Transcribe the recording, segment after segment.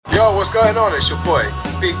Yo, what's going on? It's your boy,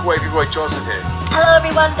 Big Wavy Roy Johnson here. Hello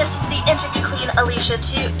everyone, this is the interview queen Alicia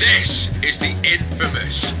too. This is the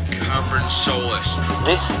infamous Cameron Solis.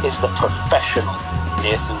 This is the professional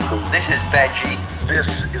Nathan Cruz. This is Benji. This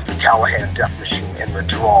is the Callahan Death Machine in the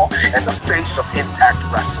draw, and the face of Impact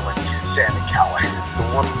Wrestling, Sami Callihan. The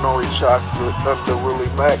one and only Chocolate Thunder Willie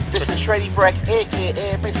Mack. This is Shreddy Breck,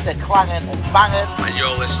 aka Mr. Clangin' and Bangin'. And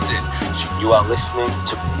you're listening to... You are listening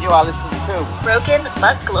to Broken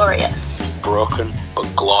but Glorious. Broken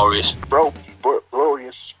but Glorious. Broken but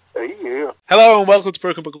Glorious. Hey, yeah. Hello and welcome to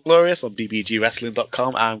Broken but Glorious on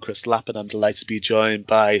bbgwrestling.com. I'm Chris Lappin. I'm delighted to be joined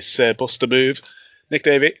by Sir Buster Move, Nick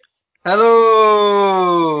Davey.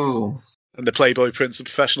 Hello! And the Playboy Prince of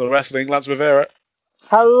Professional Wrestling, Lance Rivera.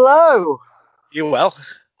 Hello! You well?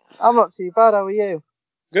 I'm not too bad, how are you?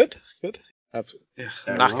 Good. I'm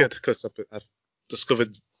knackered because I've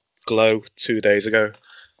discovered Glow 2 days ago.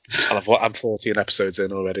 And I'm 14 episodes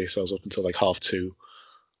in already, so I was up until like 2:30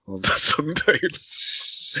 on Sunday.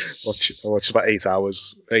 I watched about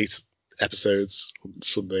 8 episodes on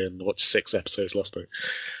Sunday and watched 6 episodes last night.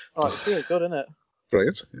 Oh, it's really good, isn't it?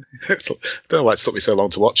 Brilliant. I don't know why it took me so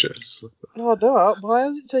long to watch it. Oh, no, why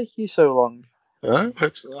does it take you so long? I don't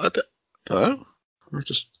know.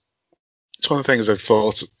 It's one of the things I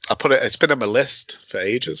thought. It's been on my list for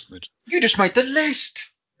ages. You just made the list!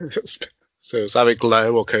 So it was having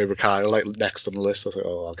Glow or Cobra Kai like next on the list. I was like,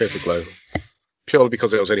 I'll go for Glow. Purely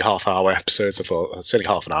because it was only half-hour episodes. I thought, it's only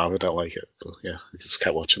half an hour, I don't like it. But yeah, I just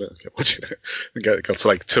kept watching it. And got to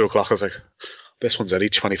like 2 o'clock, I was like, this one's only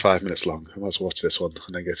 25 minutes long. I might as well watch this one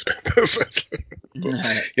and then go to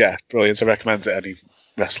bed. Yeah, brilliant. I recommend it to any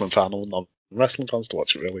wrestling fan or non-wrestling fans to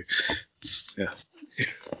watch it, really.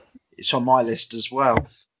 It's on my list as well.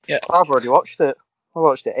 Yeah, I've already watched it. I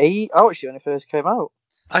watched it when it first came out.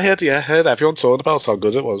 I heard everyone talking about how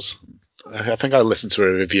good it was. I think I listened to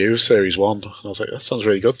a review of Series 1 and I was like, that sounds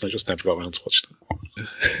really good, and I just never got around to watching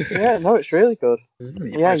it. Yeah, no, it's really good.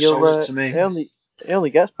 Yeah, sold it to me. It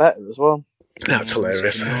only gets better as well. That's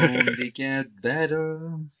hilarious. Only get better.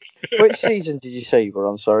 Which season did you say you were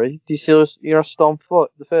on, sorry? You're on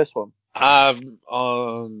Stormfoot, the first one? I'm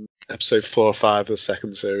on episode 4 or 5 of the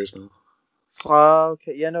second series now. Oh,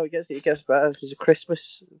 okay. Yeah, no, it gets better. There's a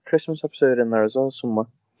Christmas episode in there as well somewhere.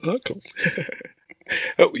 Oh, cool.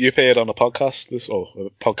 You appeared on a podcast. A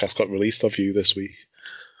podcast got released of you this week.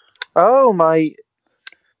 Oh, my...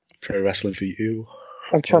 Pro Wrestling for You.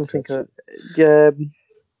 I'm trying to think of it.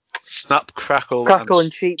 Snap, Crackle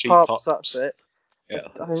and Cheap Pops, that's it. Yeah,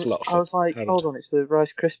 it's a lot of fun. I was like, hold on, it's the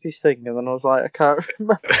Rice Krispies thing, and then I was like, I can't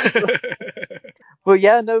remember. But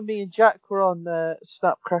yeah, no, me and Jack were on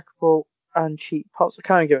Snap, Crackle and Cheap Pops. I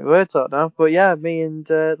can't even get my words out now. But yeah, me and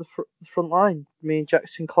the front line, me and Jack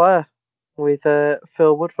Sinclair with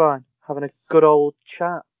Phil Woodvine having a good old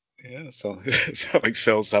chat. Yeah, so it's like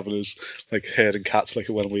Phil's having his like herding cats like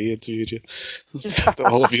when we interviewed you.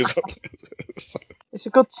 All of you. It's a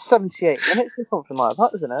good 78 minutes or something like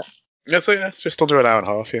that, isn't it? Yeah, so it's just under an hour and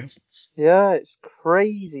a half, yeah. Yeah, it's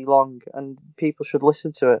crazy long, and people should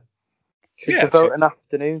listen to it. Should devote an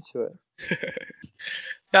afternoon to it.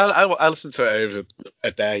 Yeah, I listened to it over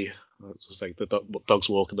a day. It's just like the dogs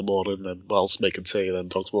walk in the morning, and whilst making tea, and then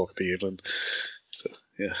dogs walk in the evening. So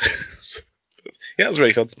yeah, yeah, it was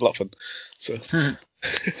really fun, a lot of fun. So,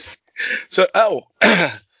 it's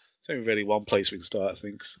only really one place we can start, I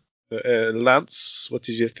think. Lance, what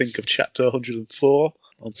did you think of Chapter 104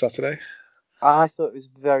 on Saturday? I thought it was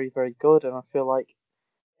very, very good, and I feel like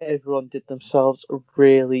everyone did themselves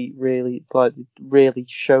really, really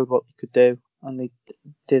showed what they could do, and they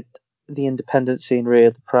did the independent scene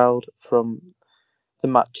really proud from the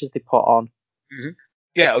matches they put on. Mm-hmm.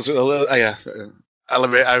 Yeah, it was.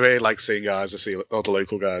 I really like seeing guys. I see all the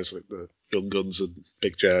local guys like the Young Guns and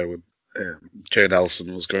Big Joe and Joe Nelson.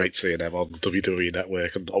 It was great seeing them on WWE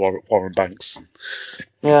Network and Warren Banks.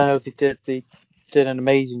 Yeah, no, they did an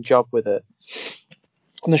amazing job with it,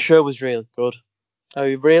 and the show was really good.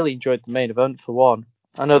 I really enjoyed the main event for one.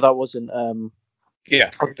 I know that wasn't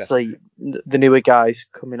obviously the newer guys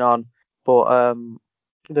coming on, but I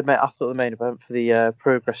thought the main event for the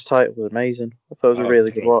Progress title was amazing. I thought it was a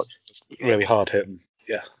really good watch. Really hard hitting.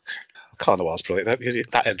 Yeah, Carnival was brilliant.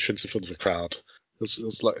 That entrance in front of the crowd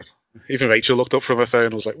was like. Even Rachel looked up from her phone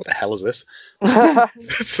and was like, "What the hell is this?"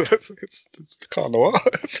 it's Carnival.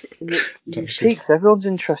 It piques everyone's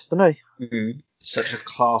interest, doesn't he? Mm-hmm. Such a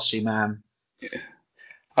classy man. Yeah.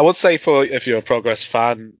 I would say if you're a Progress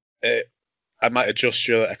fan, I might adjust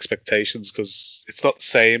your expectations because it's not the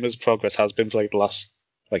same as Progress has been for like the last,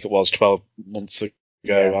 like it was 12 months ago.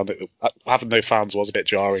 Yeah. And having no fans was a bit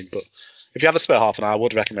jarring, but if you have a spare half an hour, I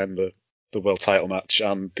would recommend the the world title match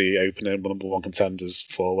and the opening number one contenders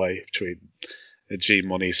 4-way between G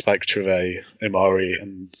Money, Spike Trivet, Imari,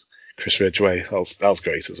 and Chris Ridgway. That was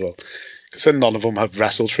great as well. Because then none of them have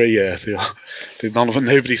wrestled for a year.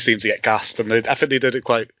 Nobody seemed to get gassed, and I think they did it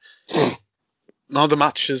quite. None of the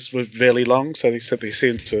matches were really long, so they said they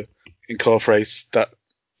seemed to incorporate that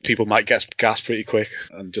people might get gassed pretty quick,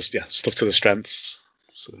 and just stuck to the strengths.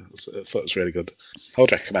 So I thought it was really good. I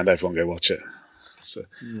would recommend everyone go watch it. So,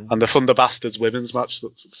 and the Thunder Bastards women's match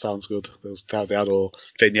sounds good. They had all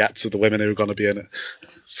vignettes of the women who were going to be in it.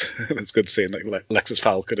 So it's good seeing like Lexus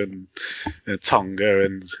Falcon and Tonga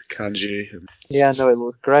and Kanji. Yeah, no, it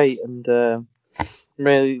looked great, and I'm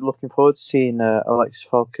really looking forward to seeing Lexus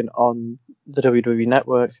Falcon on the WWE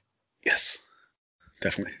Network. Yes,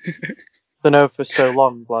 definitely. I know for so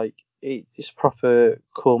long, like it's a proper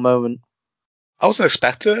cool moment. I wasn't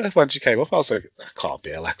expecting it when she came up. I was like, that can't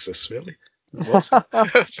be Alexis, really.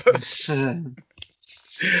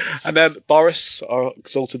 And then Boris, our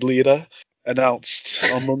exalted leader, announced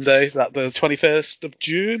on Monday that the 21st of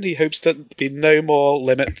June he hopes that there be no more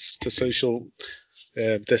limits to social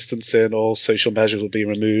distancing or social measures will be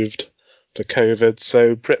removed for COVID.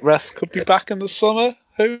 So Brit Rest could be back in the summer,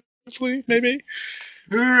 hopefully, maybe.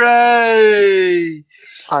 Hooray!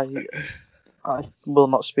 I will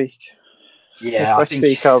not speak. Yeah, if I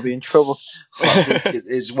speak, I'll be in trouble. I think it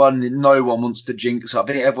is one that no one wants to jinx. I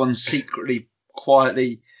think everyone's secretly,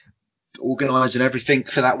 quietly organising everything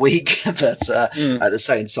for that week. But at the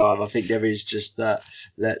same time, I think there is just that.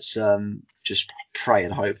 Let's just pray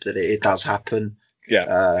and hope that it does happen.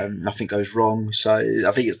 Yeah. Nothing goes wrong. So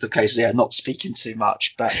I think it's the case of not speaking too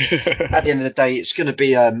much. But at the end of the day, it's going to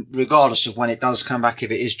be, regardless of when it does come back,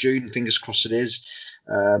 if it is June, fingers crossed it is.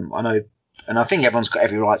 I know. And I think everyone's got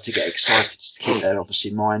every right to get excited, just to keep their obviously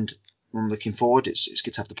mind on looking forward. It's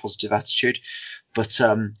good to have the positive attitude. But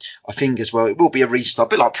I think as well, it will be a restart, a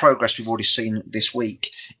bit like progress we've already seen this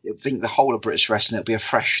week. I think the whole of British wrestling, it'll be a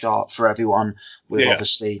fresh start for everyone with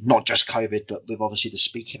obviously not just COVID, but with obviously the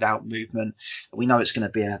Speak It Out movement. We know it's going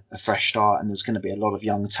to be a fresh start, and there's going to be a lot of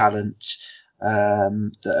young talent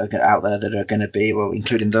that are out there that are going to be, well,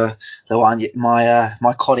 including the one,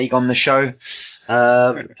 my colleague on the show.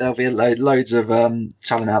 There'll be loads of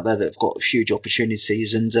talent out there that have got huge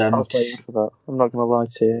opportunities, and I was waiting for that. I'm not going to lie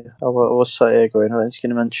to you. I was sat here going, "When's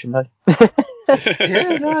going to mention me?"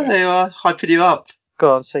 Yeah, no, they are hyping you up.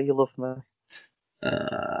 Go on, say you love me.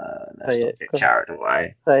 Let's not get carried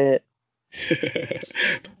away. Say it.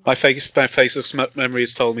 My Facebook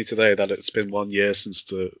memories told me today that it's been 1 year since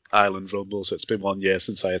the Ireland Rumble, so it's been 1 year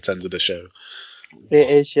since I attended the show. It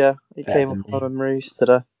is, yeah. It came up my memories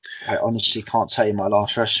today. I honestly can't tell you my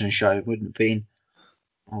last wrestling show. Wouldn't have been.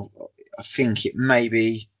 I think it may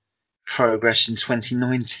be Progress in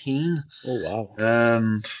 2019. Oh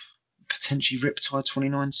wow. Potentially Riptide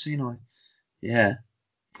 2019. Yeah.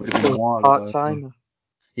 Would have been a while part-time.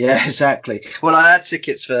 Yeah, exactly. Well, I had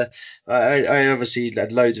tickets for. I obviously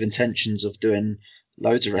had loads of intentions of doing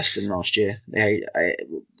loads of wrestling last year. I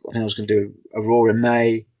think I was going to do a Raw in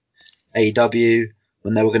May, AEW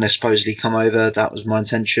when they were going to supposedly come over. That was my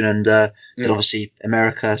intention, and then obviously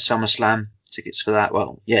America SummerSlam tickets for that.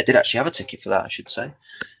 Well, yeah, I did actually have a ticket for that, I should say,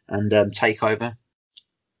 and Takeover.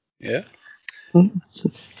 Yeah.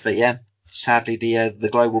 But yeah. Sadly, the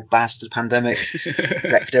global bastard pandemic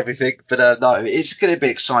wrecked everything. But no, it's going to be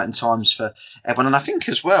exciting times for everyone. And I think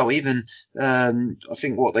as well, even I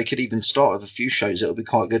think what they could even start with a few shows. It'll be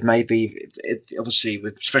quite good. Maybe obviously,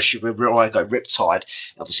 especially with Riptide.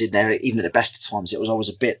 Obviously, there even at the best of times, it was always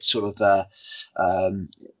a bit sort of.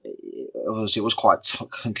 Obviously, it was quite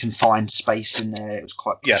confined space in there. It was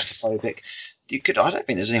quite claustrophobic. You could. I don't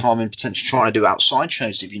think there's any harm in potentially trying to do outside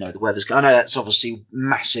shows if you know the weather's going. I know that's obviously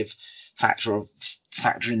massive. Factor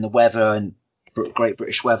in the weather, and Great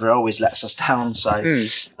British weather always lets us down. So,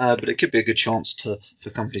 but it could be a good chance for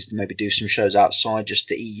companies to maybe do some shows outside just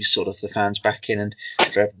to ease sort of the fans back in and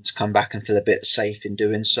for everyone to come back and feel a bit safe in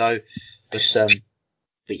doing so. But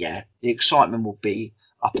yeah, the excitement will be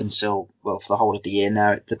up until for the whole of the year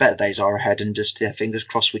now. The better days are ahead, and just fingers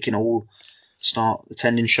crossed we can all start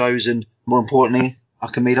attending shows, and more importantly, I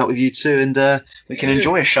can meet up with you too, and we can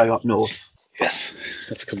enjoy a show up north. Yes,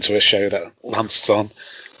 let's come to a show that Lance is on.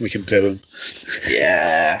 We can do them.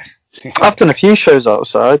 Yeah. I've done a few shows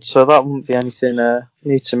outside, so that wouldn't be anything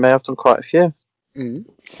new to me. I've done quite a few.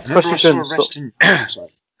 Especially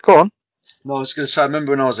Sorry. Go on. No, I was going to say, I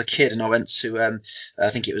remember when I was a kid and I went to, I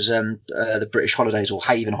think it was the British Holidays or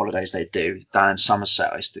Haven Holidays they do down in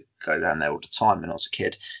Somerset. I used to go down there all the time when I was a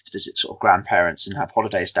kid to visit sort of grandparents and have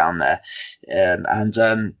holidays down there. And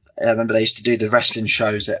I remember they used to do the wrestling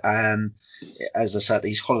shows at, as I said,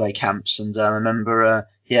 these holiday camps, and I remember, I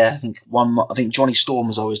think Johnny Storm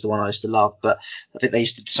was always the one I used to love, but I think they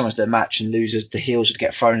used to sometimes do a match and losers, the heels would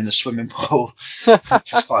get thrown in the swimming pool,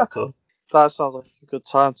 which was quite cool. That sounds like a good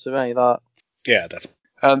time to me, that. Yeah, definitely.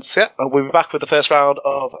 And so, we'll be back with the first round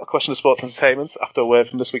of A Question of Sports Entertainment after a word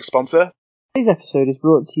from this week's sponsor. Today's episode is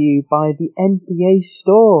brought to you by the NBA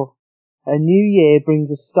Store. A new year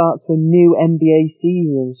brings a start to a new NBA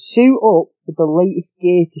season. Suit up with the latest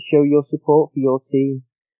gear to show your support for your team.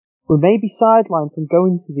 We may be sidelined from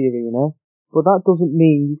going to the arena, but that doesn't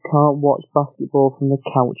mean you can't watch basketball from the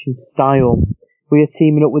couch in style. We are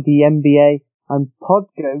teaming up with the NBA and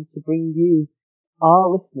Podgo to bring you, our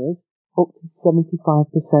listeners, up to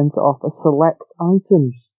 75% off a select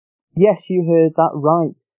items. Yes, you heard that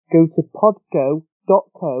right. Go to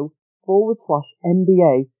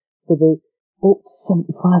podgo.co/NBA for the up to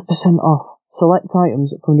 75% off select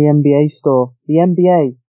items from the NBA Store. The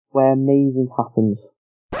NBA, where amazing happens.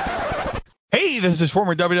 Hey, this is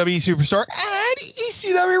former WWE superstar and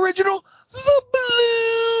ECW original, The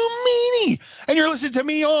Blue Meanie, and you're listening to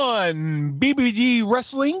me on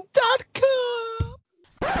BBGWrestling.com.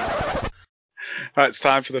 Right, it's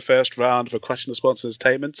time for the first round of A Question of Sports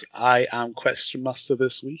Entertainment. I am Question Master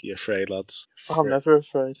this week. Are you afraid, lads? I'm never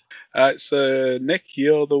afraid. Alright, so Nick,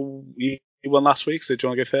 you won last week, so do you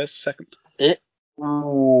want to go first, second?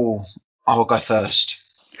 Ooh, I will go first.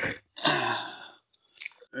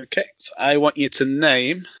 Okay, so I want you to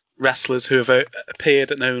name wrestlers who have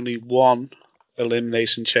appeared in only one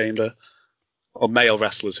Elimination Chamber, or male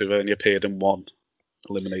wrestlers who have only appeared in one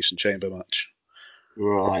Elimination Chamber match.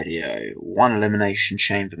 Rightio, one Elimination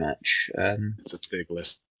Chamber match. It's a big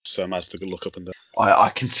list, so I might have to go look up and down. I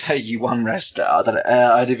can tell you one wrestler.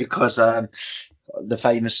 I do because the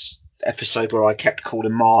famous episode where I kept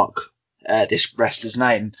calling Mark this wrestler's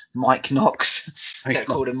name, Mike Knox. I kept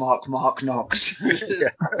calling Mark Knox.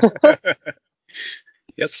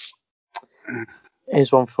 Yes.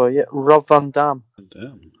 Here's one for you. Rob Van Dam.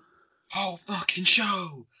 Damn. Oh, fucking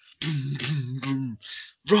show. Boom, boom, boom.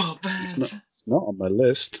 Rob Van Dam. It's not on my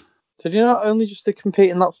list. Did you not only just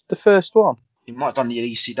compete in that the first one? He might have done the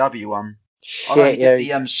ECW one. Shit, he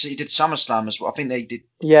did he did SummerSlam as well. I think they did.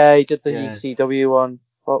 Yeah, he did the ECW one.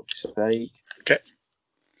 Fuck's sake. Okay.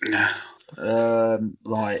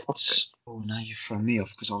 Right. Oh, now you're throwing me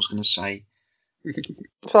off because I was going to say.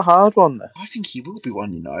 It's a hard one, though. I think he will be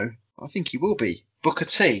one, you know. I think he will be. Booker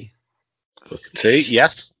T. Booker T,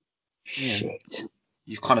 yes. Yeah. Shit.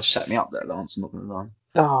 You've kind of set me up there, Lance, I'm not going to lie.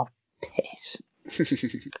 Oh, piss.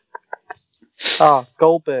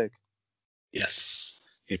 Goldberg. Yes.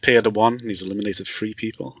 He appeared at one, and he's eliminated 3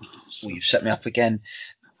 people. So. Well, you've set me up again.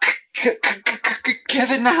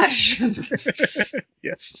 Kevin Nash.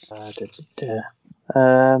 Yes.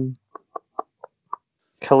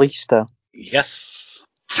 Kalisto. Yes.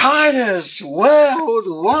 Titus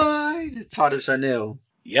Worldwide. Titus O'Neil.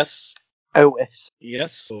 Yes. Otis.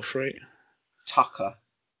 Yes. All 3. Tucker.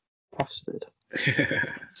 Bastard.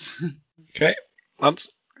 Okay. Lance.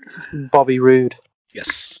 Bobby Roode.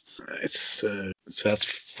 Yes. So that's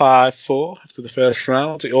 5-4 after the first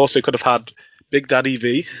round. He also could have had Big Daddy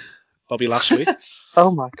V, Bobby Lashley.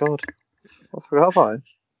 Oh my god. I forgot about him.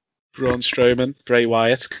 Braun Strowman, Bray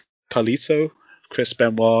Wyatt, Carlito, Chris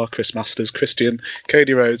Benoit, Chris Masters, Christian,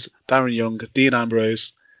 Cody Rhodes, Darren Young, Dean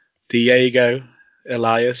Ambrose, Diego,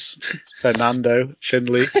 Elias, Fernando,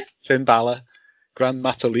 Finlay, Finn Balor, Grand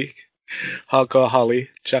Metalik, Hardcore Holly,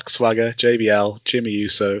 Jack Swagger, JBL, Jimmy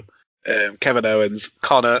Uso, Kevin Owens,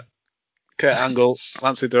 Connor, Kurt Angle,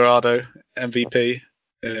 Lance Dorado, MVP,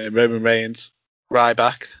 Roman Reigns,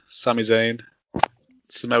 Ryback, Sami Zayn,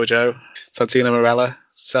 Samoa Joe, Santino Marella,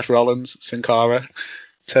 Seth Rollins, Sin Cara,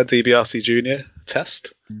 Ted DiBiase Jr.,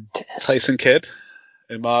 Test, Tyson Kidd,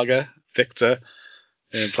 Umaga, Victor,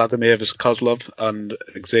 Vladimir Kozlov, and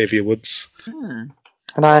Xavier Woods. And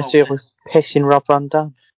I actually was pissing Rob Van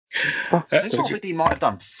Dam. I thought he might have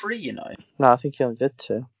done 3, you know. No, I think he only did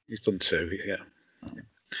 2. He's done 2, yeah.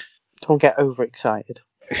 Don't get overexcited.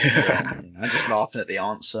 I'm just laughing at the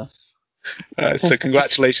answer. So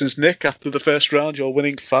congratulations, Nick. After the first round, you're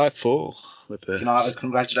winning 5-4. Can I have a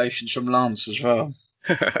congratulations from Lance as well?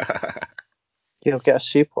 You'll get a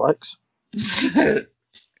suplex.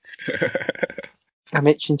 I'm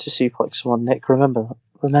itching to suplex someone, Nick. Remember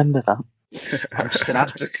that. I'm just an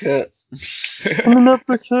advocate. I'm an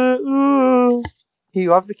advocate. Ooh. Who are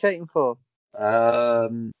you advocating for?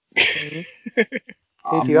 I'm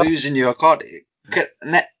losing you. I can't get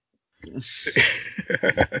net. We're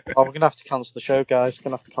gonna have to cancel the show, guys. We're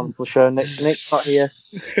gonna have to cancel the show. Nick's not here.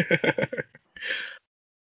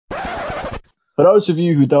 For those of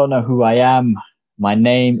you who don't know who I am, my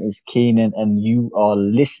name is Keenan, and you are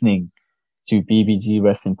listening to BBG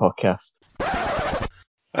Wrestling Podcast.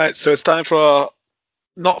 Right, so it's time for our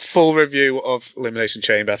not full review of Elimination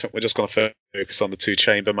Chamber. I think we're just going to focus on the 2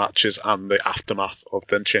 chamber matches and the aftermath of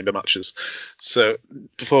the chamber matches. So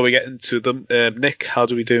before we get into them, Nick, how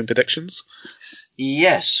do we do in predictions?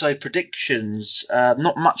 Yes, so predictions.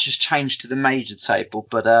 Not much has changed to the major table,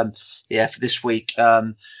 but for this week,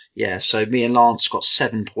 so me and Lance got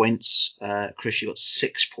 7 points. Chris, you got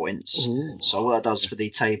 6 points. Ooh. So what that does for the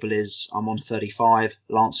table is I'm on 35,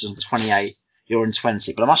 Lance is on 28. You're in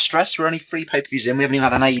 20, but I must stress we're only 3 pay-per-views in. We haven't even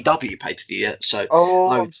had an AEW pay-per-view yet, so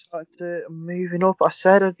I'm moving up. I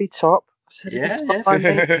said I'd be top.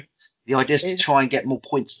 The idea is to try and get more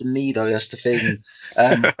points than me, though. That's the thing.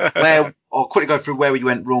 Where I'll quickly go through where you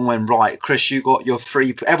went wrong, went right. Chris, you got your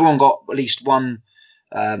 3. Everyone got at least one.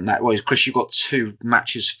 Chris, you got 2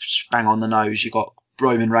 matches bang on the nose. You got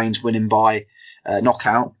Roman Reigns winning by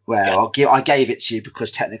knockout. Where I gave it to you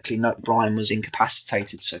because technically Brian was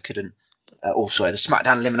incapacitated, so couldn't. The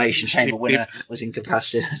SmackDown Elimination Chamber winner was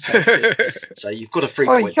incapacitated. So you've got a 3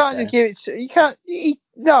 points. You can't give it to. You can't.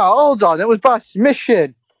 No, hold on. It was by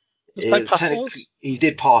submission. He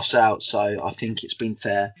did pass out, so I think it's been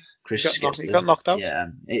fair. Chris he got knocked out. Yeah,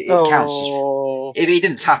 it counts as if he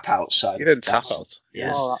didn't tap out. So he didn't tap out.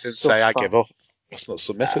 Yeah, didn't say I give up. That's not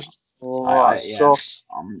submitted. I'm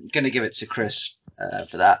going to give it to Chris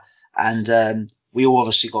for that. And we all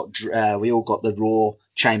obviously got the Raw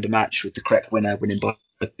Chamber match with the correct winner winning by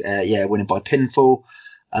pinfall.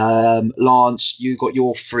 Lance, you got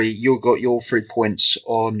your 3 points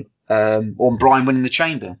on Brian winning the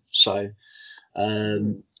Chamber. So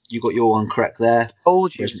you got your one correct there.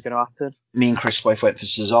 Told you it was going to happen. Me and Chris both went for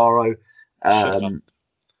Cesaro.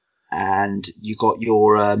 And you got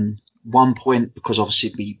your 1 point because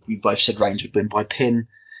obviously we both said Reigns would win by pin,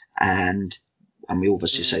 and we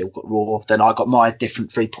obviously say we've got Raw. Then I got my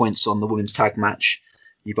different 3 points on the women's tag match.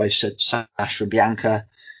 You both said Sasha and Bianca,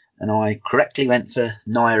 and I correctly went for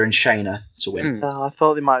Nia and Shayna to win. I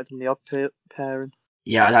thought they might have done the odd pairing.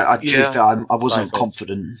 Yeah, to be fair, I wasn't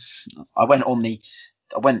confident. I went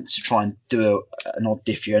to try and do an odd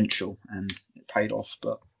differential, and it paid off,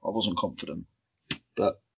 but I wasn't confident.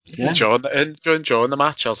 But yeah, during the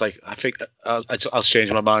match, I was like, I think I was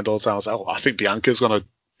changing my mind all the time. I was like, I think Bianca's gonna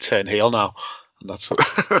turn heel now. And that's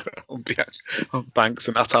on Banks,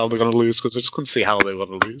 and that's how they're going to lose, because I just couldn't see how they were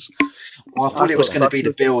going to lose. Well, I thought it was going to be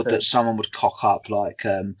the build that someone would cock up, like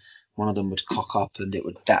one of them would cock up, and it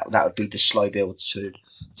would that would be the slow build to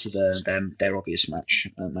their obvious match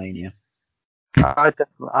at Mania.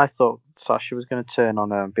 I thought Sasha was going to turn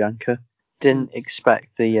on Bianca. Didn't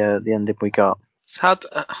expect the ending we got. Are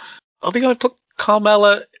they going to put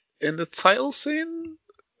Carmella in the title scene?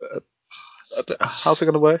 How's it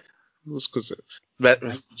going to work?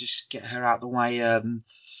 Just get her out the way.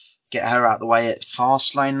 Get her out the way at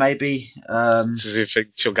Fastlane, maybe. Do you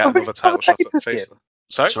think she'll get another title shot at the face?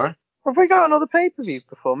 Sorry. Have we got another pay-per-view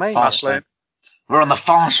before Mania? Fastlane. We're on the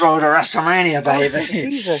fast road to WrestleMania, baby.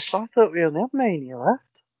 Jesus, I thought we only had Mania left.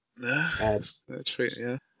 No, that's right.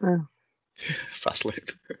 Yeah.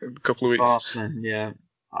 Fastlane in a couple of weeks. Fastlane, yeah.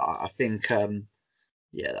 I think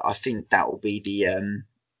that will be the.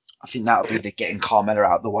 I think that'll be the getting Carmella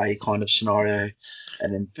out of the way kind of scenario,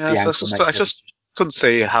 and then Bianca. I just couldn't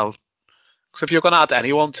see how. Because if you're going to add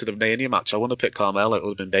anyone to the Mania match, I want to pick Carmella. It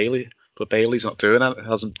would have been Bayley, but Bayley's not doing it.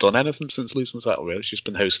 Hasn't done anything since losing the title. Really, she's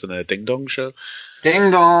been hosting a Ding Dong show.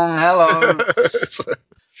 Ding Dong, hello.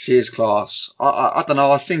 She is class. I don't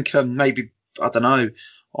know. I think maybe I don't know.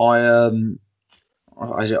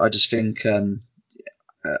 I just think.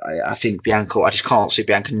 I think Bianca. I just can't see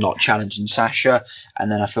Bianca not challenging Sasha,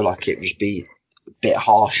 and then I feel like it would be a bit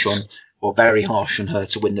harsh very harsh on her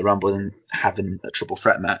to win the Rumble and having a triple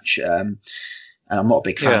threat match. And I'm not a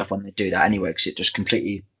big fan of when they do that anyway, because it just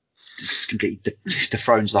completely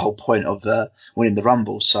dethrones the whole point of winning the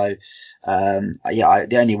Rumble. So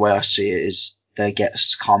the only way I see it is they get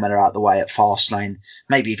Carmella out of the way at Fastlane.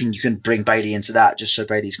 Maybe even you can bring Bayley into that, just so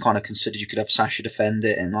Bayley's kind of considered. You could have Sasha defend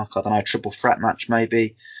it in, like, I don't know, a triple threat match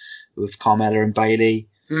maybe with Carmella and Bayley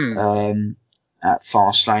at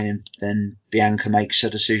Fastlane, and then Bianca makes a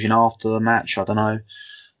decision after the match. I don't know.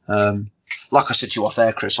 Like I said to you off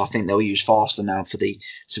air, Chris, I think they'll use Fastlane now to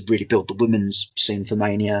really build the women's scene for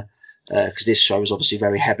Mania. Because this show was obviously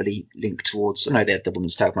very heavily linked towards. I know they had the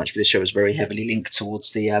women's tag match, but this show was very heavily linked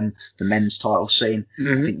towards the men's title scene.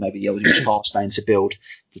 I think maybe they'll use Fastlane to build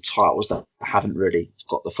the titles that haven't really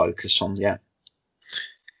got the focus on yet.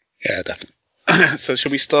 Yeah, definitely. So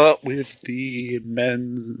shall we start with the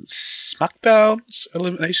men's SmackDown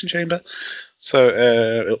Elimination Chamber? So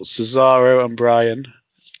it was Cesaro and Bryan,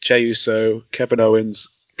 Jey Uso, Kevin Owens,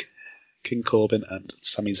 King Corbin, and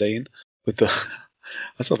Sami Zayn. With the,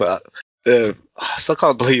 I still that. I still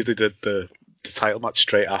can't believe they did the title match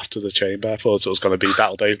straight after the Chamber. I thought it was going to be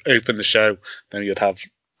that'll open the show, then you'd have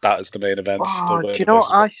that as the main event. Oh, do you know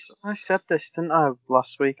what? I said this, didn't I,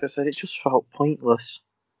 last week? I said it just felt pointless.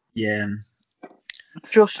 Yeah. I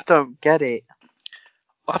just don't get it.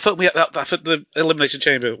 I thought the Elimination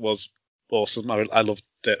Chamber was awesome. I loved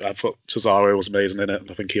it. I thought Cesaro was amazing in it.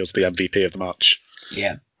 I think he was the MVP of the match.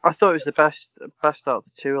 Yeah. I thought it was the best out of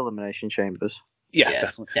the two Elimination Chambers.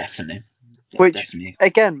 Yeah, definitely. Which, definitely.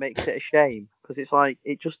 Again, makes it a shame, because it's like,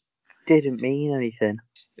 it just didn't mean anything.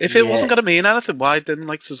 If it wasn't going to mean anything, why didn't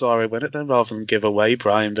Cesaro win it then, rather than give away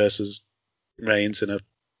Bryan versus Reigns in a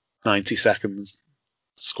 90-second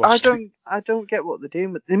squash? I don't get what they're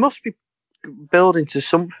doing, but they must be building to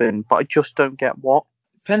something, but I just don't get what.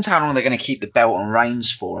 Depends how long they're going to keep the belt on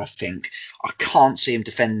Reigns for, I think. I can't see him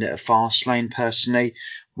defend it at Fastlane, personally.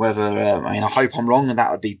 Whether, I hope I'm wrong, and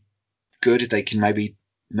that would be good if they can maybe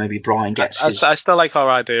Bryan gets his... I still like our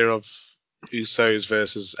idea of Usos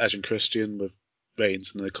versus Edge and Christian with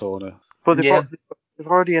Reigns in the corner. But they've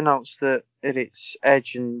already announced that it's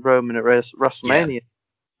Edge and Roman at WrestleMania. Yeah.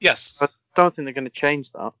 Yes. I don't think they're going to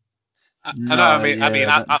change that. I mean,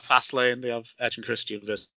 at Fastlane they have Edge and Christian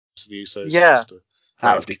versus the Usos. Yeah.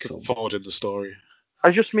 That would be cool. Forward in the story.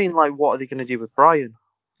 I just mean, what are they going to do with Bryan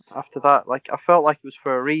after that? I felt like it was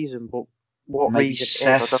for a reason, but what maybe reason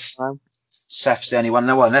Seth, is, I don't know. Seth's the only one.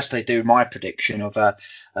 No, unless they do my prediction of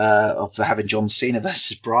having John Cena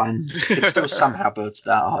versus Bryan. Could still somehow build to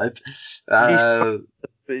that, I hope.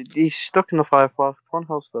 He's stuck in the Firefly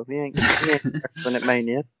Funhouse, though. He ain't wrestling at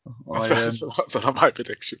Mania. That's not my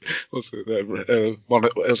prediction. It was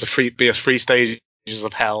three stages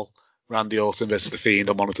of hell. Randy Orton versus The Fiend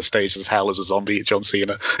on one of the stages of hell as a zombie, John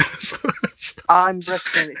Cena. I'm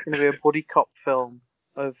reckoning it's going to be a buddy cop film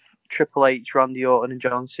of Triple H, Randy Orton, and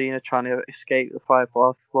John Cena trying to escape the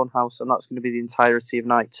Firefly Funhouse, and that's going to be the entirety of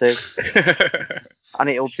night 2. And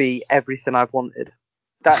it'll be everything I've wanted.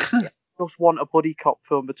 I just want a buddy cop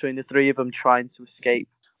film between the three of them trying to escape.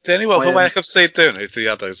 The only way I could see it doing is the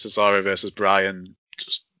other Cesaro versus Bryan,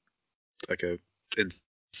 just like a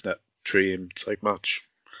internet dream type match.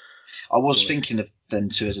 I was thinking of them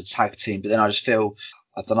two as a tag team, but then I just feel,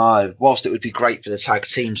 I don't know, whilst it would be great for the tag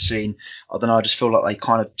team scene, I don't know, I just feel like they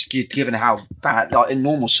kind of, given how bad, like in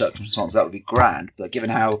normal circumstances that would be grand, but given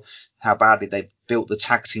how badly they've built the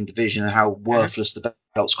tag team division and how worthless the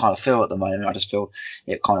belts kind of feel at the moment, I just feel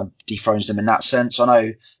it kind of dethrones them in that sense. I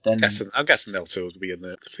know then... I'm guessing they'll still be in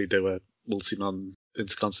there if they do a multi-man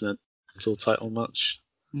intercontinental title match.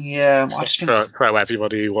 Yeah, I just think... Pro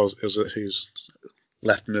everybody who's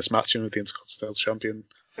left in this match with the Intercontinental Champion.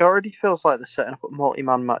 It already feels like they're setting up a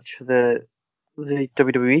multi-man match for the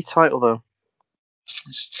WWE title, though.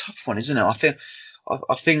 It's a tough one, isn't it? I think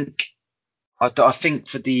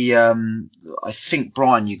for the I think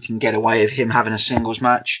Bryan, you can get away with him having a singles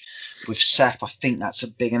match with Seth. I think that's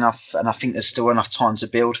a big enough, and I think there's still enough time to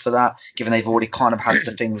build for that, given they've already kind of had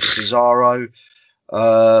the thing with Cesaro.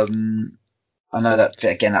 I know that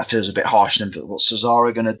again that feels a bit harsh than what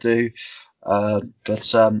Cesaro going to do.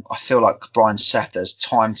 But I feel like Bryan Seth, there's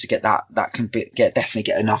time to get that can definitely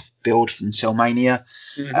get enough build until Mania.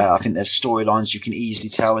 Mm-hmm. I think there's storylines you can easily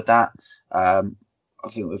tell with that. I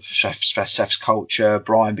think with Seth's culture,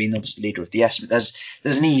 Bryan being obviously the leader of the S,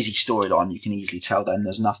 there's an easy storyline you can easily tell. Then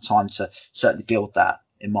there's enough time to certainly build that,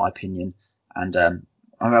 in my opinion. And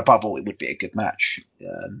above all, it would be a good match.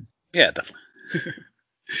 Yeah, definitely.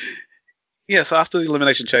 Yeah, so after the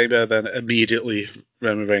Elimination Chamber, then immediately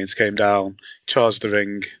Roman Reigns came down, charged the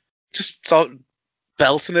ring, just started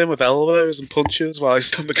belting him with elbows and punches while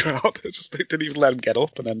he's on the ground. They didn't even let him get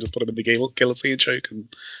up, and then just put him in the guillotine choke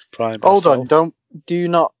and Bryan. Hold on, do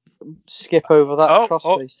not skip over that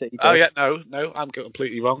crossface that he did. Oh yeah, no, I'm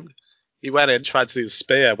completely wrong. He went in, tried to do the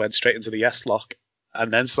spear, went straight into the yes lock,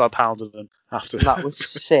 and then started pounding him after. And that was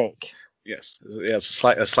sick. Yes, yeah, it's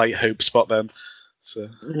a slight hope spot then. So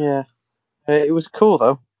yeah. It was cool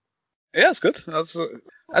though. Yeah, it's good. I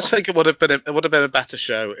just think it would have been a better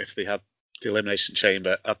show if they had the Elimination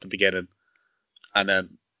Chamber at the beginning, and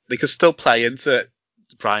then they could still play into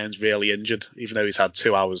Bryan's really injured, even though he's had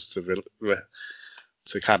 2 hours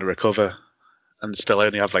to kind of recover, and still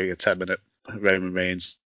only have like a 10-minute Roman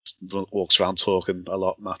Reigns walks around talking a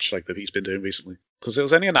lot match like that he's been doing recently. Because it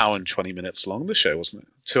was only an hour and 20 minutes long, the show, wasn't it?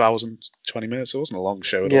 2 hours and 20 minutes. It wasn't a long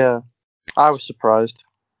show at all. Yeah, I was surprised.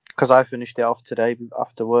 Because I finished it off today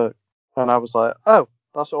after work, and I was like, "Oh,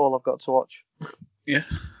 that's all I've got to watch." Yeah.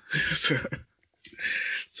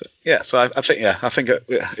 So I think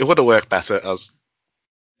it would have worked better as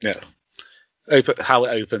how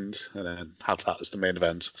it opened, and then have that as the main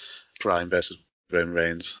event, Bryan versus Roman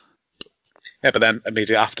Reigns. Yeah, but then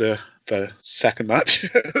immediately after the second match,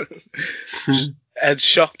 Edge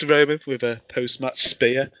shocked Roman with a post-match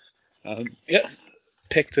spear.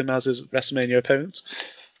 Picked him as his WrestleMania opponent,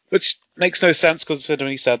 which makes no sense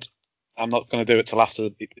considering he said, "I'm not going to do it till after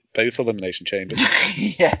both Elimination Chambers."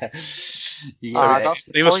 Yeah. He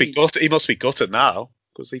must be gutted. He must be gutted now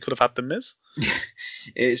because he could have had the Miz.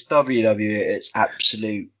 It's WWE. It's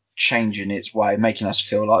absolute changing its way, making us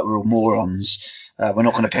feel like we're all morons. We're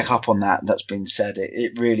not going to pick up on that. That's been said.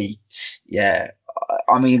 It really, yeah.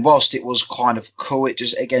 I mean, whilst it was kind of cool,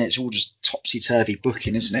 it's all just topsy-turvy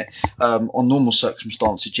booking, isn't it? On normal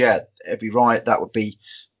circumstances, that would be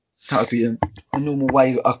a normal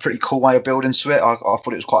way, a pretty cool way of building to it. I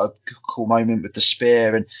thought it was quite a cool moment with the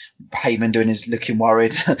spear and Heyman looking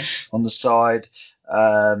worried on the side.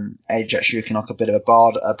 Edge actually looking like a bit of a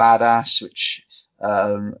badass, which,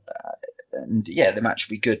 and yeah, the match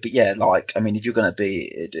would be good. But yeah, if you're going to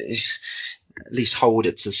at least hold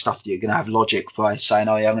it to stuff that you're going to have logic by saying,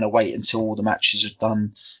 I'm going to wait until all the matches are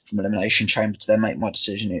done from Elimination Chamber to then make my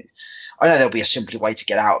decision. I know there'll be a simpler way to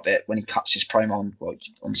get out of it when he cuts his promo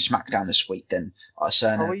on SmackDown this week. Then I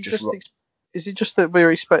say, is it just that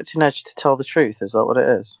we're expecting Edge to tell the truth? Is that what it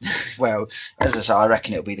is? Well, as I say, I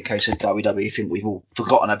reckon it'll be the case of WWE. I think we've all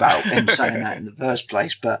forgotten about him saying that in the first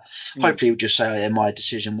place. But hopefully he'll just say, my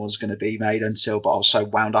decision was going to be made but I was so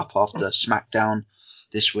wound up after SmackDown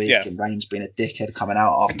this week, and Reigns being a dickhead coming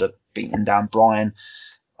out after beating down Bryan.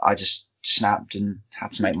 I just snapped and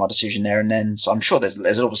had to make my decision there and then. So I'm sure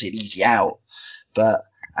there's obviously an easy out,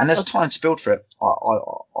 and there's time to build for it.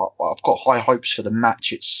 I've got high hopes for the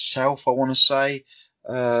match itself, I want to say.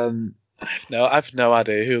 I've no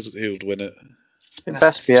idea who would win it. It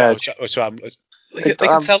best be Edge. They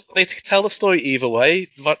can tell the story either way.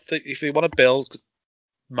 If they want to build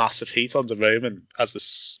massive heat onto Roman as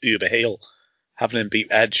this uber heel, having him beat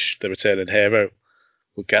Edge, the returning hero,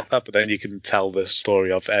 we'll get that. But then you can tell the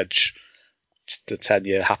story of Edge, the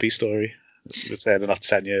 10-year happy story, returning after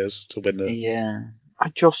 10 years to win the. Yeah. I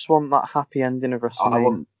just want that happy ending of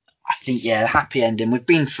WrestleMania. I think, the happy ending. We've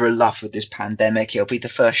been through a lot with this pandemic. It'll be the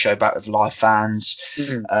first show back with live fans.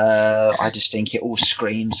 Mm-hmm. I just think it all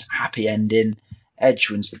screams happy ending. Edge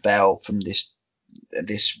wins the belt from this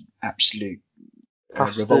absolute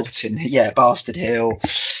revolting, bastard heel.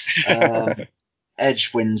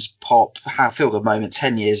 Edge wins pop. Feel good moment.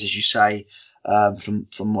 10 years, as you say,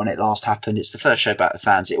 from when it last happened. It's the first show back to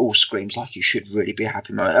fans. It all screams like it should really be a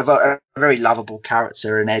happy moment. A very lovable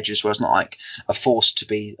character in Edge as well. It's not like a forced to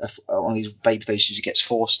be one of these baby faces who gets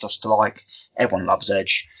forced us to like. Everyone loves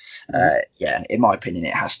Edge. In my opinion,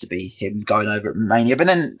 it has to be him going over at Mania. But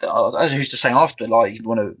then, who's to say after?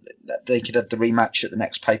 They could have the rematch at the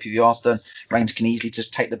next pay-per-view after. Reigns can easily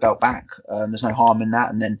just take the belt back. There's no harm in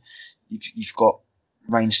that. And then you've got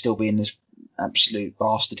Reigns still being this absolute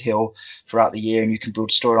bastard heel throughout the year, and you can build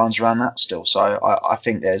storylines around that still. So I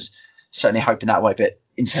think there's certainly hope in that way. But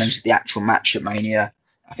in terms of the actual match at Mania,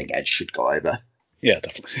 I think Edge should go over. Yeah,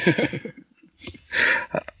 definitely.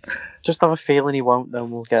 Just have a feeling he won't.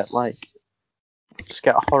 Then we'll get just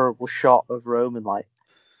get a horrible shot of Roman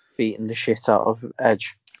beating the shit out of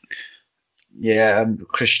Edge. Yeah,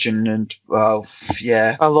 Christian and we'll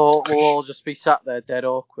all just be sat there dead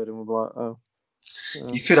awkward, and we'll be like, oh.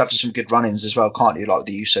 You could have some good run-ins as well, can't you? Like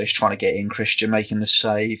the Usos trying to get in, Christian making the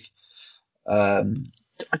save. I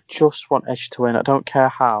just want Edge to win. I don't care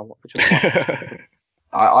how. I just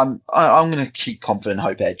want I'm going to keep confident and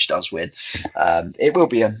hope Edge does win. It will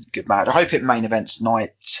be a good match. I hope it main events night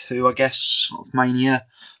 2, I guess, of Mania.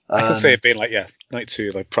 I can see it being night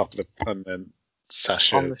 2, proper, and then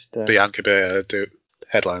Sasha, Bianca do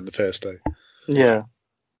headline the first day. Yeah.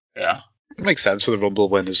 Yeah. It makes sense for the Rumble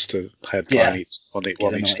winners to headline on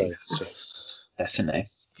each day. So. Definitely.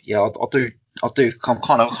 Yeah, I'll do. I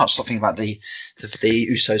can't stop thinking about the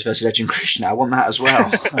Usos versus Edge and Christian. I want that as well.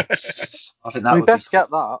 I think that would be cool. Get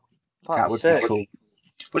that. That would be cool.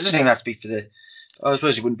 But it doesn't even have to be for the. I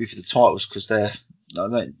suppose it wouldn't be for the titles because they're. You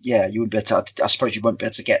wouldn't be able to. I suppose you won't be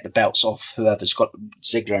able to get the belts off whoever's got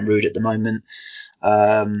Ziggler and Rude at the moment.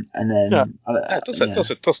 And then it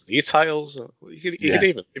doesn't need titles. You can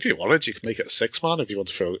even, if you wanted, you can make it a 6-man if you want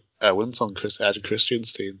to throw Owens on Edge and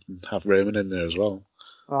Christian's team and have Roman in there as well.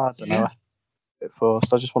 I don't know. Bit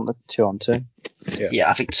forced. I just want the 2-on-2. Yeah,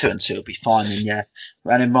 I think 2-on-2 will be fine. And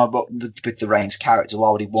and in with the Reigns character,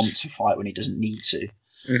 why would he want to fight when he doesn't need to?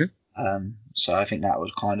 Mm-hmm. So I think that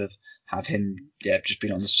would kind of have him, just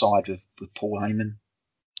been on the side with Paul Heyman.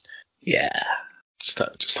 Yeah.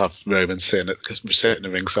 Just have Roman sitting at the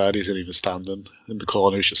ringside. He's not even standing in the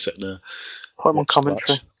corner. He's just sitting there. Put him on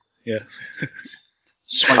commentary. Yeah.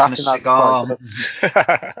 Smoking a cigar.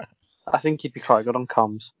 I think he'd be quite good on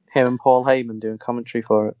comms. Him and Paul Heyman doing commentary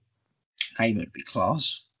for it. Heyman would be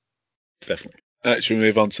class. Definitely. Should we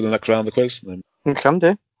move on to the next round of the quiz? Then? We can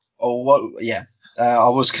do. Oh, what? Yeah. I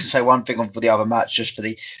was going to say one thing on for the other match, just for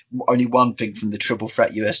the only one thing from the Triple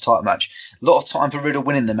Threat US title match. A lot of time for Riddle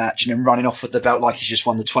winning the match and then running off with the belt like he's just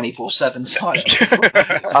won the 24/7 title.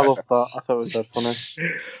 I love that. I thought it was so funny. It's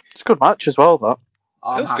a good match as well, that.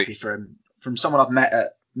 I'm happy for him. From someone I've met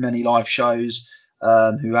at many live shows,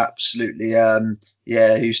 who absolutely,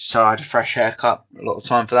 who's decided a fresh haircut. A lot of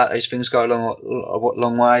time for that. Those things go a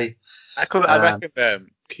long way. I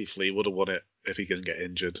reckon Keith Lee would have won it if he didn't get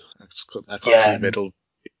injured. I can't see Riddle,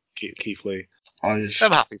 Keith Lee. I'm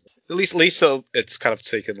happy. At least it's kind of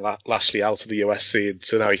taken Lashley out of the US scene,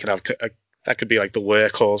 so now he can have that could be like the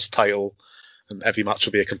workhorse title, and every match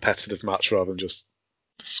will be a competitive match rather than just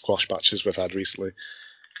squash matches we've had recently.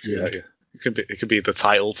 Yeah. It could be the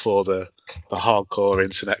title for the hardcore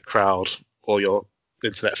internet crowd, or your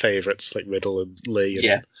internet favourites like Riddle and Lee.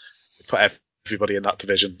 And put everybody in that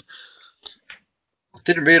division. I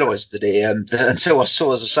didn't realise that until I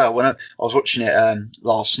saw, as I say, when I was watching it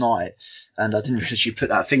last night, and I didn't realise you put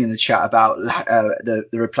that thing in the chat about the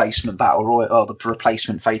replacement battle royal, or the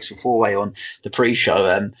replacement fatal 4-way on the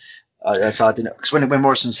pre-show. So I didn't, because when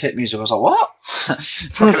Morrison's hit music, I was like, what?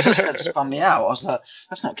 It spun me out. I was like,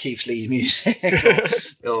 that's not Keith Lee's music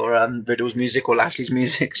or Riddle's music or Lashley's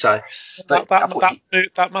music. So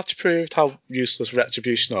that match proved how useless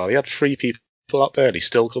Retribution are. He had 3 people out there and he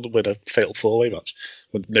still couldn't win a fatal 4-way match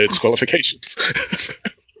with no disqualifications.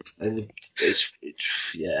 I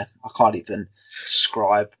can't even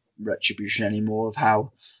describe Retribution anymore of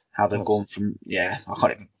how they've gone from I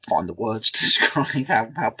can't even find the words to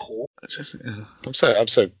describe how poor.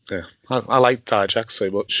 I like Dijak so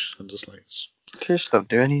much. I'm just like, they just don't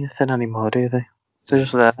do anything anymore, do they? They're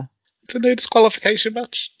just there. It's a no disqualification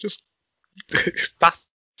match. Just batter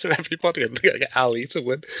everybody and get Ali to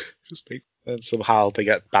win. Just me. And somehow they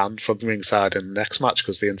get banned from the ringside in the next match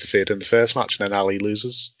because they interfered in the first match, and then Ali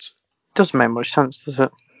loses. Doesn't make much sense, does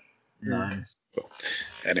it? No. But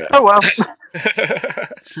anyway. Oh well.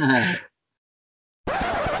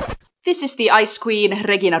 This is the Ice Queen,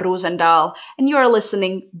 Regina Rosendahl, and you are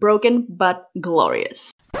listening Broken but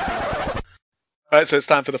Glorious. Right, so it's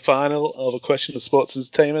time for the final of A Question of Sports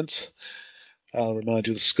Entertainment. I'll remind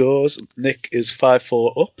you of the scores. Nick is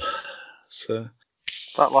 5-4 up. So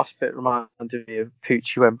that last bit reminded me of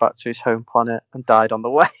Poochie went back to his home planet and died on the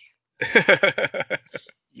way.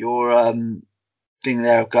 Your thing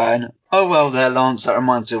there of going, oh well there, Lance, that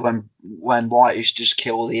reminds me of when White used to just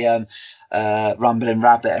kill the rumbling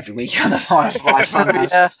rabbit every week on the Firefly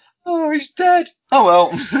Funhouse. Yeah. Oh, he's dead. Oh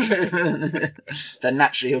well. Then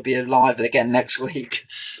naturally he'll be alive again next week.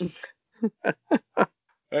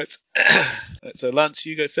 Right. So Lance,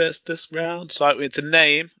 you go first this round. So we need to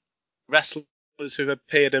name wrestlers who have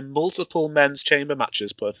appeared in multiple men's chamber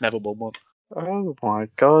matches but have never won one. Oh my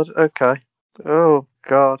god. Okay. Oh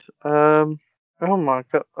god. Oh my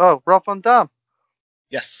god. Oh, Rob Van Dam.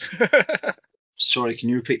 Yes. Sorry, can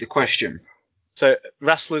you repeat the question? So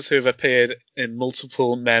wrestlers who have appeared in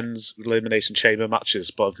multiple men's elimination chamber matches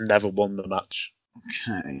but have never won the match.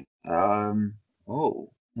 Okay.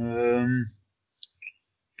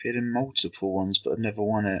 Appeared in multiple ones but have never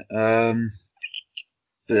won it.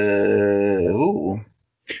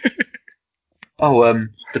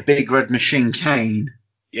 The Big Red Machine, Kane.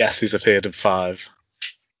 Yes, he's appeared in 5.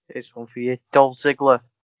 Here's one for you. Dolph Ziggler.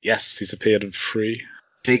 Yes, he's appeared in 3.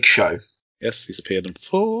 Big Show. Yes, he's appeared in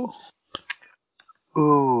 4.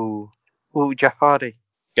 Ooh, Jeff Hardy.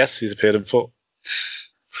 Yes, he's appeared in 4.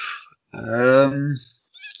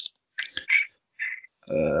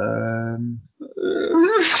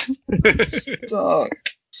 Stuck.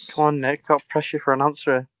 Come on, Nick. Got pressure for an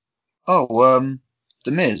answer. The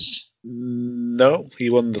Miz. No, he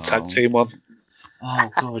won the tag team one. Oh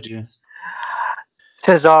god, yeah.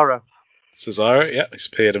 Cesaro, yeah, he's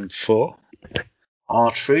appeared in 4.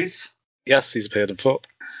 R-Truth. Yes, he's appeared in 4.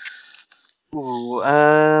 Ooh,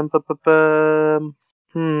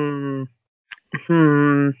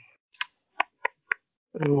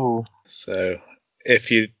 Ooh. So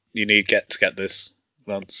if you need to get this,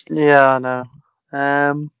 Lance. Yeah, I know.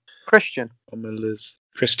 Christian.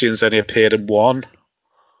 Christian's only appeared in 1.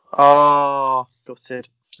 Oh, gutted.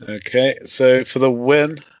 Okay, so for the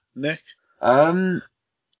win, Nick.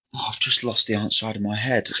 I've just lost the answer out of my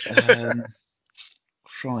head.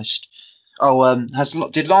 Christ.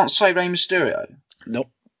 Did Lance say Rey Mysterio?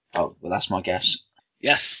 Nope. Oh, well, that's my guess.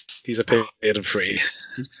 Yes, he's appeared in 3.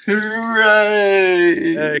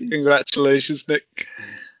 Hooray! Congratulations, Nick.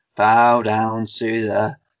 Bow down to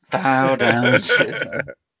the.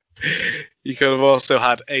 You could have also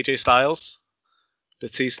had AJ Styles,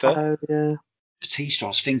 Batista. Oh, yeah. Batista, I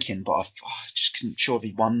was thinking, but I just couldn't sure if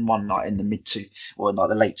he won one night in the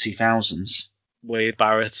the late 2000s. Wade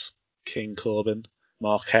Barrett, King Corbin,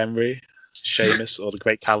 Mark Henry, Sheamus, or the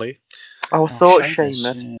Great Khali. Oh, I thought Sheamus,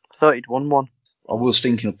 Sheamus. yeah. I thought he'd won one. I was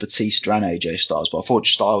thinking of Batista and AJ Styles, but I thought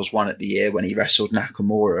Styles won it the year when he wrestled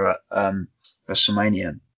Nakamura at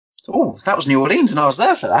WrestleMania. Oh, that was New Orleans, and I was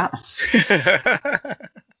there for that.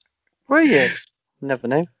 Were you? Never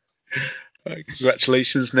knew.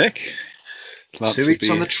 Congratulations, Nick. 2 weeks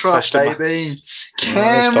on the trot, baby.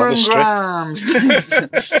 Cameron Grimes.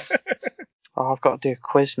 Oh, I've got to do a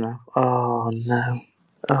quiz now. Oh, no.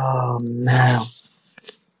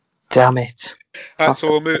 Damn it. Right, so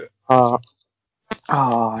we'll move.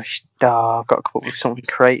 I've got to come up with something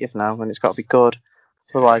creative now, and it's got to be good.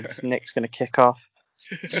 Otherwise, Nick's going to kick off.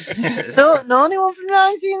 Don't know anyone from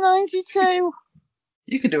 1992.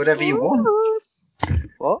 You can do whatever you want.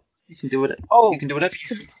 What? You can do it. Oh, you can do whatever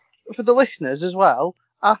you want. For the listeners as well,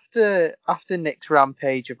 after Nick's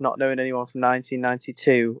rampage of not knowing anyone from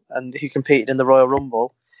 1992 and who competed in the Royal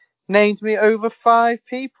Rumble, named me over 5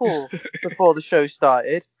 people before the show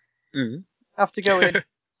started. Mm. After going,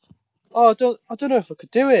 I don't know if I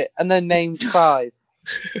could do it, and then named 5.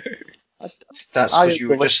 That's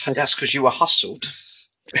because you were hustled.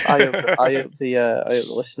 I hope the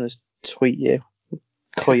listeners tweet you,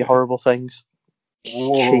 call you horrible things.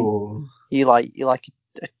 Whoa. You like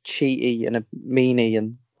a cheaty and a meanie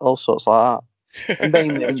and all sorts like that. And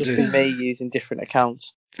mainly it'll just be me using different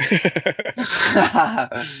accounts.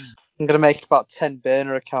 I'm gonna make about 10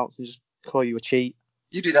 burner accounts and just call you a cheat.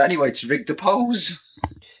 You do that anyway to rig the polls.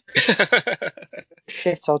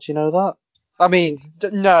 Shit, how'd you know that? I mean,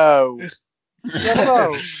 no.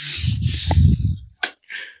 No.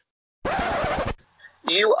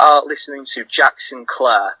 You are listening to Jack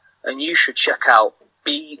Sinclair, and you should check out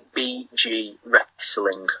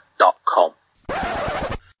bbgwrestling.com.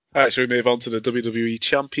 Alright, so we move on to the WWE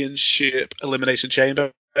Championship Elimination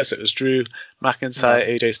Chamber. Yes, it was Drew McIntyre,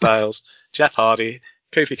 AJ Styles, Jeff Hardy,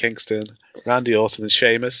 Kofi Kingston, Randy Orton, and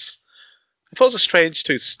Sheamus. I thought it was a strange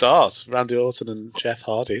 2 to start, Randy Orton and Jeff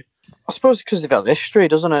Hardy. I suppose because they've had history,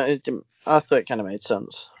 doesn't it? I thought it kind of made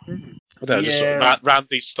sense. I don't know, just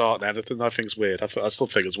Randy starting anything, I think it's weird. I still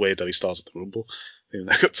think it's weird that he started the Rumble. Even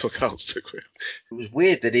though I got took out so quick. It was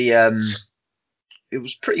weird that he. It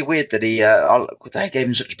was pretty weird that they gave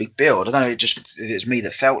him such a big build. I don't know if it was me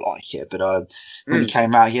that felt like it, but when he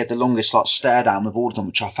came out, he had the longest stare down with all of them,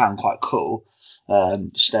 which I found quite cool.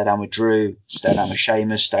 Stare down with Drew, stare down with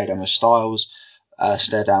Sheamus, stare down with Styles,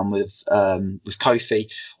 stare down with Kofi.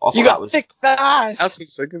 You got thick thighs. I was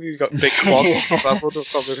thinking you got big quads.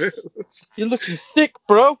 You're looking thick,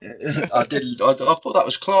 bro. I thought that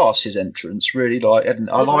was class. His entrance really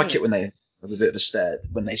I like it when they have a bit of a stare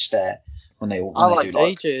when they stare. I like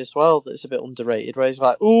AJ as well. That's a bit underrated. Where he's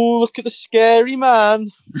like, "Oh, look at the scary man."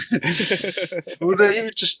 Well, I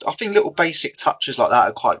think little basic touches like that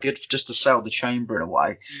are quite good just to sell the chamber in a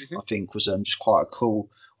way. Mm-hmm. I think was just quite a cool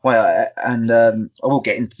way. And I will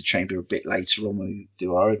get into the chamber a bit later on when we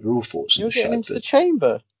do our overall thoughts. You're getting into the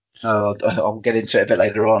chamber. I'll get into it a bit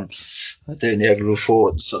later on. Doing the overall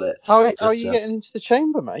thoughts on it. How are you getting into the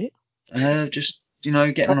chamber, mate? Just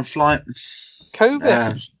getting on a flight.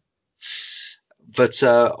 COVID. But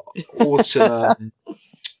Orton,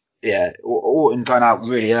 Orton going out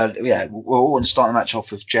really early. Yeah, Orton starting the match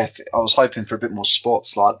off with Jeff. I was hoping for a bit more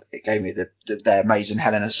spots. Like it gave me their amazing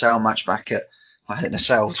Hell in a Cell match back at Hell in a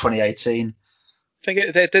Cell 2018. I think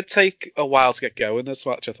it did take a while to get going, this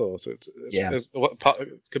match, I thought.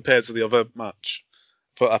 Compared to the other match.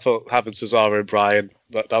 But I thought having Cesaro and Bryan,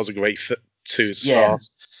 that was a great fit to start.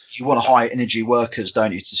 You want high energy workers,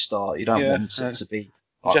 don't you, to start? You don't want it to be.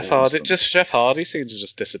 Jeff Hardy seemed to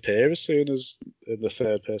just disappear as soon as the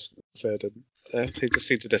third. He just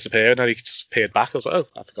seemed to disappear, and then he just appeared back. I was like, oh,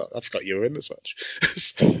 I forgot you were in this match.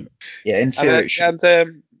 Yeah, in theory.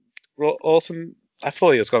 And Orton, I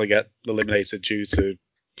thought he was going to get eliminated due to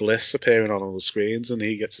Bliss appearing on all the screens, and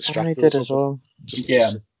he gets distracted. He did as well. Just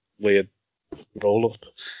weird roll up.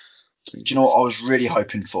 Do you know what I was really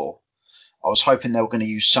hoping for? I was hoping they were going to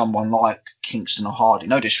use someone like Kingston or Hardy.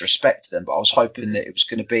 No disrespect to them, but I was hoping that it was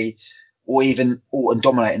going to be, or even Orton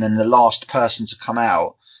dominating, and the last person to come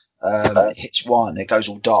out hits one, it goes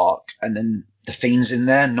all dark, and then the Fiend's in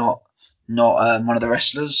there, not one of the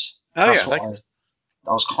wrestlers. I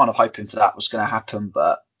was kind of hoping for that was going to happen,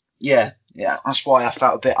 but Yeah, that's why I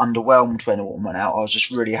felt a bit underwhelmed when Orton went out. I was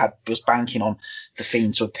just really was banking on the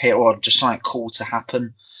Fiend to appear or just something cool to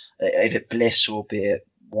happen, if it Bliss or be it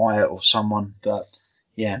Wyatt or someone. But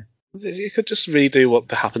yeah, you could just redo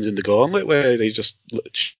what happened in the Gauntlet, where they just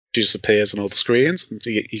appears on all the screens and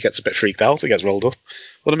he gets a bit freaked out. He gets rolled up.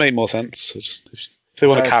 Would have made more sense. If they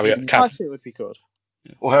want to carry it, I think it would be good.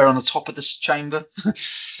 Or her on the top of this chamber.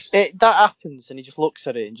 That happens, and he just looks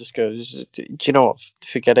at it and just goes, "Do you know what?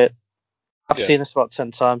 Forget it. I've seen this about 10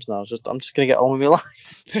 times now. I'm just gonna get on with my life."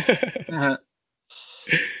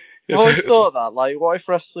 I've always thought that. Like, what if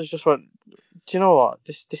wrestlers just went, "Do you know what?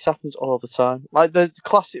 This happens all the time." Like the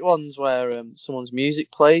classic ones where someone's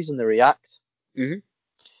music plays and they react. Mm-hmm.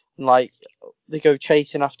 And like they go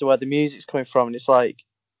chasing after where the music's coming from, and it's like,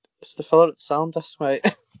 it's the fella at the sound desk, mate.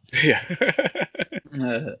 Yeah.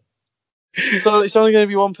 So it's only going to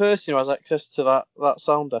be one person who has access to that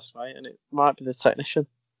sound desk, mate, and it might be the technician.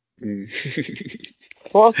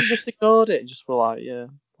 What if they just ignored it and just were like, yeah,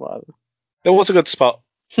 whatever? There was a good spot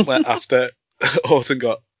where after Orton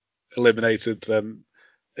got eliminated, then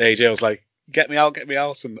AJ was like, get me out,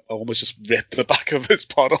 and almost just ripped the back of his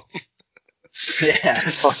pod off. Yeah.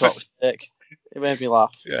 I thought that was sick. It made me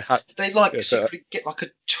laugh. Yeah. Did they secretly get like a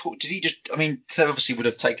tool? Did he just? I mean, they obviously would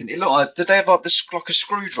have taken it. Looked like, did they have like like a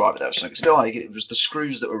screwdriver there or something? Still, like it was the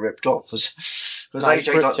screws that were ripped off. Was AJ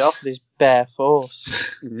ripped like it off with his bare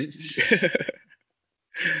force?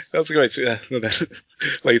 That's great. Yeah. And then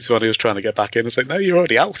later on, he was trying to get back in. It's like, no, you're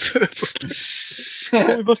already out. Put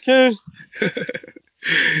me back in.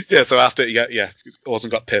 Yeah. So after, Orton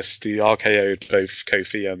got pissed. He RKO'd both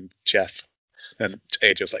Kofi and Jeff. And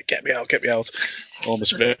AJ was like, get me out.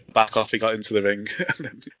 Almost ripped back off. He got into the ring. And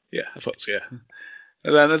then, I thought so, yeah.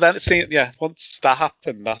 And then it seemed, once that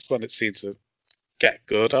happened, that's when it seemed to get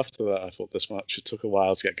good after that. I thought this match, it took a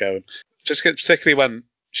while to get going. Just particularly when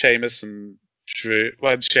Sheamus and Drew,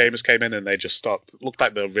 when Sheamus came in and they just stopped. It looked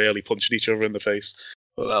like they were really punching each other in the face.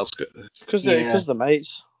 But that was good. Because they're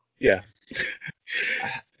mates. Yeah.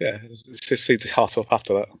 It just seemed to hot up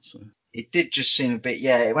after that. So. It did just seem a bit,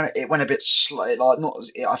 it went a bit slow. Like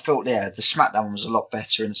I felt, the SmackDown one was a lot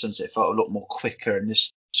better in the sense it felt a lot more quicker, and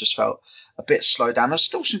this just felt a bit slowed down. There's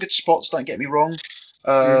still some good spots, don't get me wrong.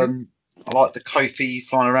 I like the Kofi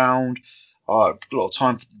flying around. A lot of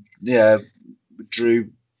time for,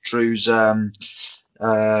 Drew's, and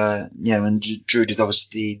Drew did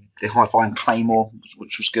obviously the high-flying Claymore,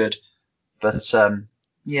 which was good. But,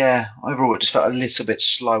 overall it just felt a little bit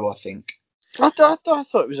slow, I think. I thought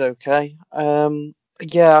it was okay. I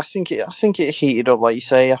think it heated up, like you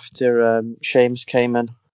say, after Sheamus came in.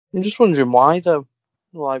 I'm just wondering why though.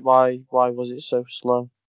 Like why was it so slow?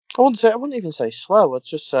 I wouldn't even say slow. I'd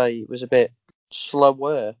just say it was a bit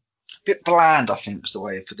slower. A bit bland, I think, is the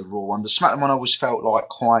way for the Raw one. The SmackDown one always felt like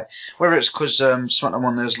quite. Whether it's because SmackDown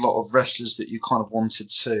one there's a lot of wrestlers that you kind of wanted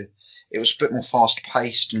to. It was a bit more fast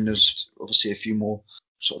paced, and there's obviously a few more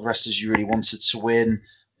sort of wrestlers you really wanted to win.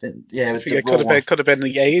 It could have been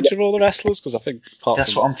the age of all the wrestlers, because I think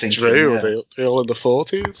that's what I'm thinking. Drew, they're all in the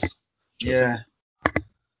 40s. Yeah.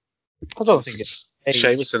 I don't think it's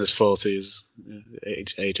Sheamus in his 40s.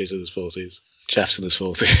 AJ's in his 40s. Jeff's in his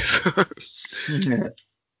 40s.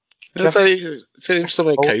 It seems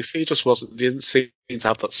something Kofi just didn't seem to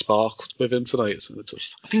have that spark with him tonight. So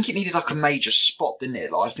I think it needed like a major spot, didn't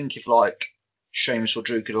it? Like I think if like Sheamus or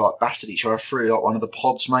Drew could have like battered each other through like one of the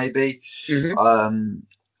pods, maybe. Mm-hmm.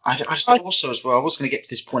 I just also as well. I was going to get to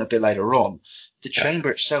this point a bit later on. The chamber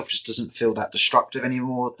itself just doesn't feel that destructive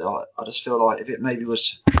anymore. I just feel like if it maybe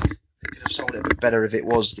was, they could have sold it a bit better if it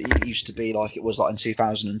was. It used to be like it was like in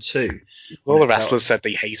 2002. All the wrestlers said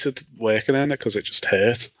they hated working in it because it just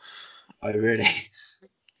hurt. Oh really?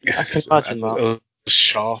 I can imagine that. It was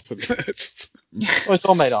sharp and it's. Well, it's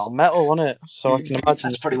all made out of metal, wasn't it? So I can imagine.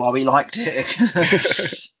 That's probably why we liked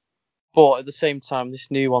it. But at the same time, this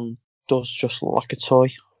new one does just look like a toy.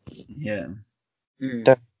 Yeah.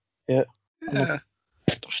 Yeah. I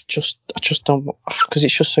just don't, because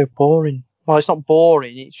it's just so boring. Well, it's not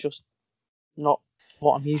boring. It's just not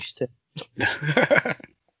what I'm used to.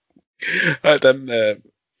 Then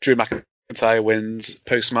Drew McIntyre wins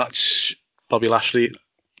post-match. Bobby Lashley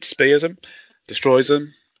spears him, destroys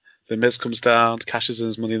him. The Miz comes down, cashes in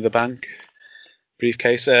his Money in the Bank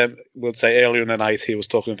briefcase. We'll say earlier in the night he was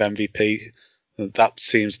talking of MVP. And that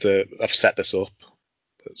seems to have set this up.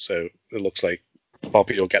 So it looks like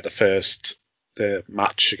Bobby will get the first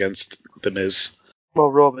match against the Miz.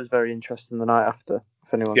 Well, Raw was very interesting the night after,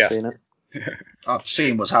 if anyone's seen it. I've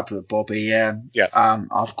seen what's happened with Bobby. Yeah.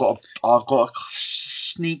 I've got a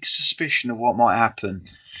sneak suspicion of what might happen.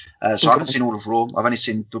 So I haven't seen all of Raw. I've only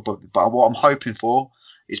seen Bobby. But what I'm hoping for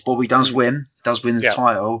is Bobby does win the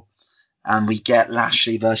title, and we get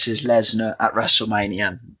Lashley versus Lesnar at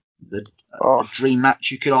WrestleMania. The dream match,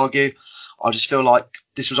 you could argue. I just feel like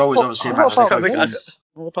this was always obviously a match.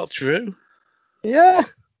 What about Drew? Yeah.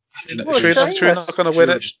 Drew's not going to win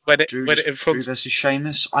it in front. Drew versus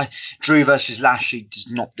Sheamus. Drew versus Lashley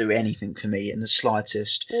does not do anything for me in the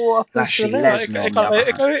slightest. Lashley Lesnar on the other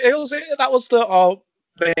hand. That was our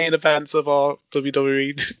main event of our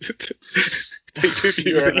WWE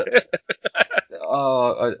pay-per-view.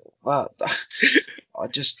 I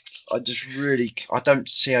just really don't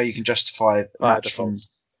see how you can justify a match from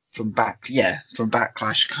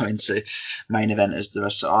Backlash going to main event as the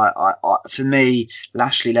rest. For me,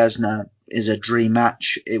 Lashley Lesnar is a dream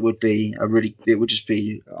match. That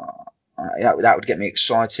would get me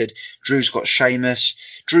excited. Drew's got Sheamus.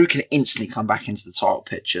 Drew can instantly come back into the title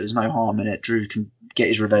picture. There's no harm in it. Drew can get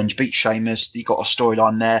his revenge, beat Sheamus. You got a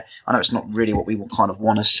storyline there. I know it's not really what we kind of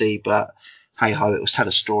want to see, but hey ho, it was had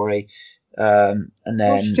a story. And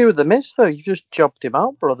then what's to do with the Miz though? You just jobbed him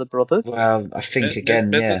out, brother. Well, I think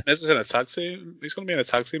Miz is in a tag team. He's going to be in a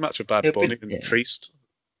tag team match with Bad Bunny and Priest.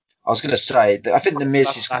 I was going to say that I think the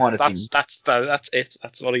Miz is kind of that's it.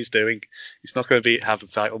 That's what he's doing. He's not going to have the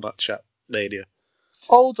title match at Mania.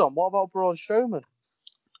 Hold on, what about Braun Strowman?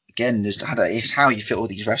 Again, it's how you fit all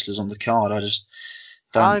these wrestlers on the card. I just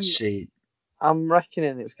don't see. I'm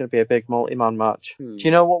reckoning it's going to be a big multi-man match. Do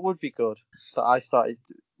you know what would be good? That I started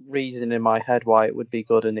reasoning in my head why it would be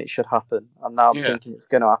good and it should happen, and now I'm thinking it's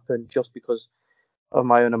going to happen just because of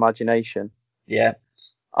my own imagination. Yeah.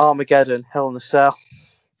 Armageddon, Hell in a Cell.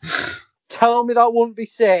 Tell me that wouldn't be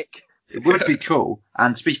sick. It would be cool,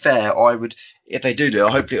 and to be fair, I would, if they do it,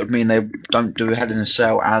 hopefully it would mean they don't do Hell in a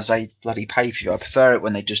Cell as a bloody pay-per-view. I prefer it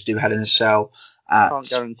when they just do Hell in a Cell I can't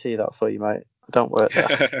guarantee that for you, mate. I don't work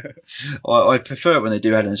there. I prefer it when they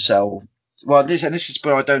do Hell in a Cell. Well, this is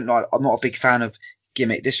where I don't like. I'm not a big fan of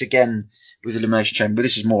gimmick. This again with Elimination Chamber,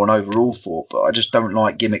 this is more an overall thought, but I just don't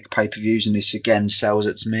like gimmick pay-per-views, and this again sells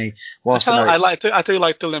it to me. I do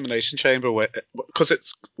like the Elimination Chamber because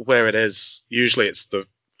it's where it is. Usually, it's the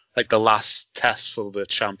last test for the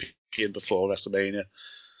champion before WrestleMania.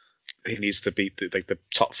 He needs to beat the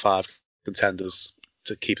top 5 contenders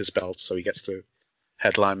to keep his belt, so he gets to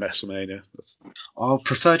headline WrestleMania. I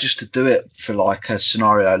prefer just to do it for like a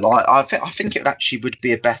scenario. Like I think it actually would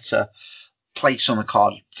be a better place on the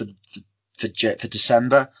card for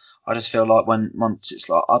December. I just feel like once it's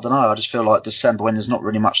like, I don't know, I just feel like December, when there's not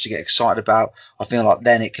really much to get excited about, I feel like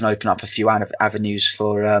then it can open up a few avenues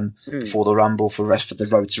for the Rumble, for the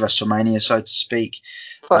road to WrestleMania, so to speak.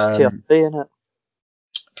 That's TLC, isn't it?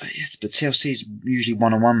 But TLC is usually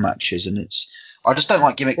one-on-one matches, and I just don't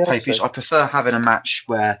like gimmick pay-per-views. I prefer having a match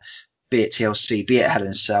where, be it TLC, be it Hell in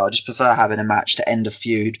a Cell, I just prefer having a match to end a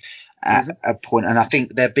feud at a point, and I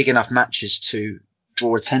think they're big enough matches to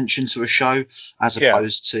draw attention to a show, as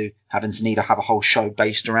opposed to having to have a whole show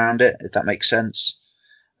based around it, if that makes sense.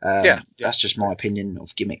 That's just my opinion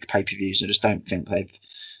of gimmick pay-per-views. I just don't think I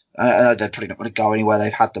know they're probably not going to go anywhere.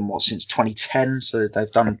 They've had them since 2010, so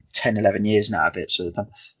they've done 10, 11 years now of it. So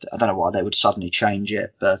I don't know why they would suddenly change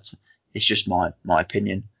it, but it's just my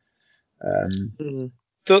opinion.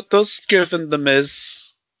 Does giving the Miz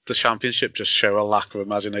the championship just show a lack of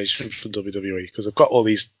imagination from WWE? Because they've got all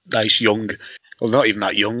these nice young, well, not even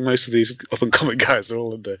that young, most of these up and coming guys, they're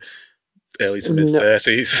all in the early to mid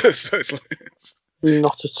 30s. So it's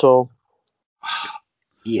not at all.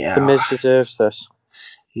 Yeah, the Miz deserves this.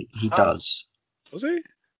 He does. Does he?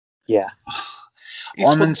 Yeah. He's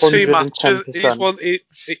won 2 matches.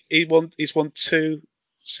 He's won 2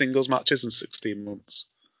 singles matches in 16 months.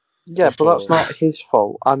 Yeah, but that's not his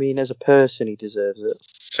fault. I mean, as a person, he deserves it.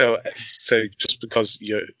 So just because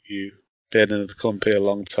you've been in the company a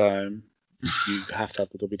long time, you have to have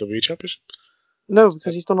the WWE Championship? No,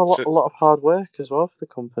 because he's done a lot of hard work as well for the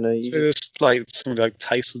company. So it's like somebody like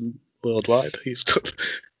Tyson worldwide. He's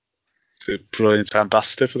a brilliant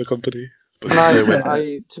ambassador for the company. But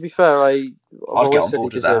to be fair, I'd get on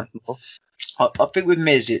board with that. I think with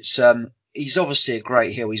Miz, it's he's obviously a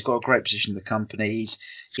great heel. He's got a great position in the company.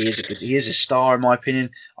 He is a star in my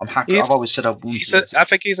opinion. I'm happy. I've always said I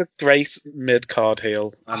think he's a great mid-card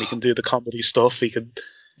heel, and he can do the comedy stuff. He can.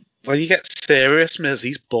 When you get serious, Miz,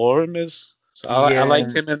 he's boring, Miz. So I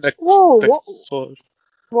like him in the.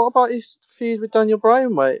 What about his feud with Daniel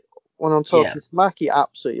Bryan? When I'm talking to Mac, he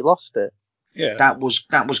absolutely lost it. Yeah, that was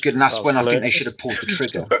good, and that's when I think they should have pulled the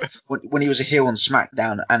trigger. when he was a heel on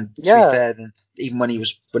SmackDown, and to be fair, then even when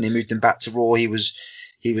they moved him back to Raw, he was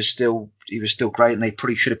still great, and they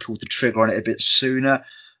probably should have pulled the trigger on it a bit sooner.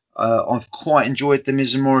 I've quite enjoyed the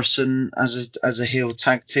Miz and Morrison as a heel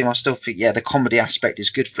tag team. I still think, the comedy aspect is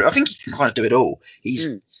good for it. I think he can kind of do it all.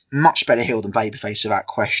 He's much better heel than babyface without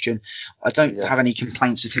question. I don't have any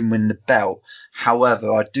complaints of him winning the belt.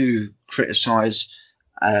 However, I do criticise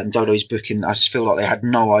WWE's booking. I just feel like they had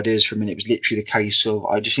no ideas from it. It was literally the case of,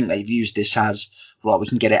 I just think they've used this as, right, we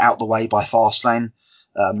can get it out the way by Fastlane.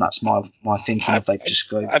 That's my thinking. If they've just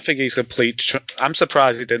go. I think he's complete. I'm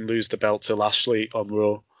surprised he didn't lose the belt to Lashley on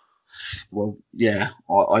Raw. Well, yeah,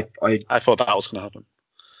 I thought that was going to happen.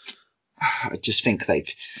 I just think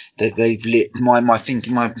they've lit my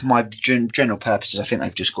thinking. My general purposes. I think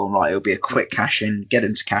they've just gone, right. It'll be a quick cash in. Get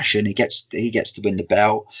him to cash in. He gets to win the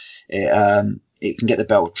belt. It can get the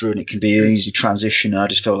belt drew, and it can be an easy transition. I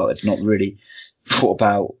just feel like they've not really thought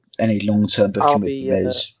about any long term booking with the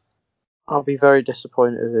Miz. I'll be very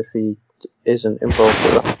disappointed if he isn't involved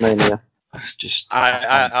with WrestleMania.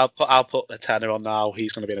 I'll put a tenner on now.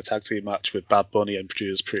 He's going to be in a tag team match with Bad Bunny and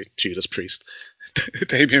Judas Priest,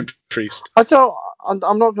 Damian Priest. I'm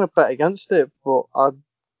not going to bet against it, but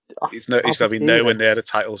he's going to be nowhere near the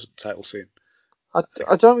title scene.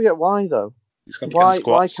 I don't get why though. He's going to get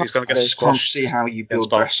squats. He's going to get squashed. I can't see how you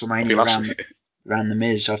build WrestleMania around the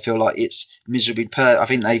Miz. I feel like Miz would be I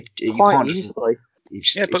think quite easily.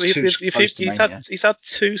 He's had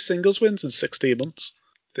 2 singles wins in 16 months.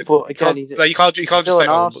 But again, you can't just say,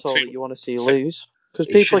 that you want to see lose, because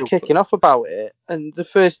people are kicking off about it, and the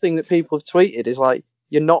first thing that people have tweeted is like,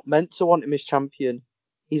 "You're not meant to want him as champion.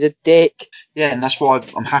 He's a dick." Yeah, and that's why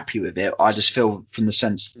I'm happy with it. I just feel from the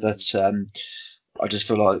sense that I just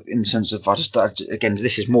feel like in the sense of again,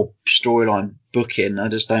 this is more storyline booking. I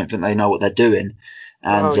just don't think they know what they're doing,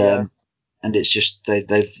 and and it's just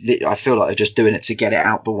I feel like they're just doing it to get it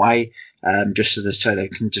out the way. Just so they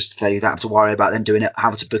don't have to worry about them doing it,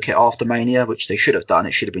 how to book it after Mania, which they should have done.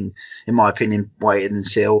 It should have been, in my opinion, waited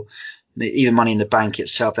until even Money in the Bank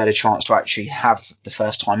itself. They had a chance to actually have the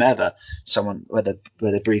first time ever someone where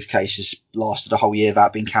the briefcase has lasted a whole year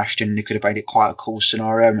without being cashed in, and it could have made it quite a cool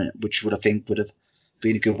scenario, which would have been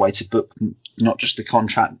a good way to book not just the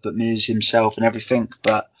contract but Miz himself and everything.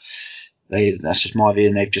 But that's just my view,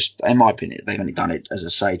 and they've just, in my opinion, they've only done it, as I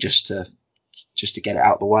say, just to get it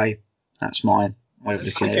out the way. That's my way of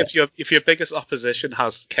looking at it. If your biggest opposition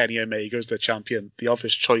has Kenny Omega as the champion, the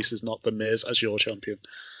obvious choice is not the Miz as your champion.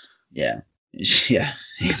 Yeah.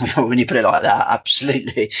 When you put it like that,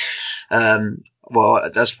 absolutely.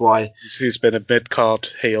 Well, that's why he's been a mid-card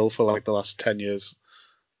heel for like the last 10 years,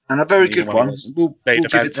 and a very good one. Main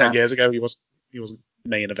event 10 years ago, he wasn't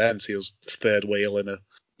main event. He was third wheel in a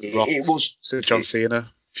John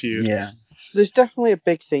Cena feud. Yeah, there's definitely a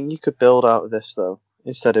big thing you could build out of this though,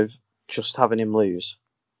 instead of just having him lose.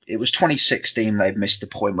 It was 2016 they've missed the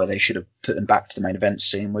point where they should have put them back to the main event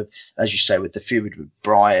scene with, as you say, with the feud with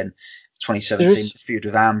Bryan. 2017 the feud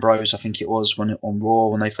with Ambrose, I think it was, on Raw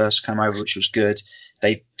when they first came over, which was good.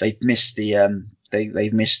 They've missed the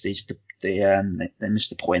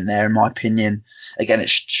point there, in my opinion. Again,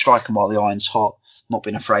 it's strike 'em while the iron's hot, not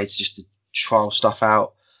being afraid to trial stuff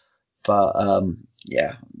out. But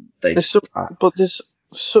there's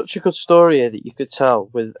such a good story here that you could tell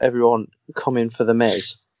with everyone coming for the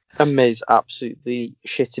Miz, and Miz absolutely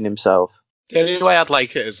shitting himself. The only way I'd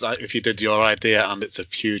like it is if you did your idea and it's a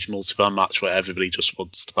huge multi-man match where everybody just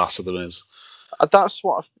wants to batter the Miz. That's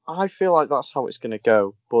what I feel like. That's how it's going to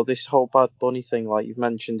go. But this whole Bad Bunny thing, like you've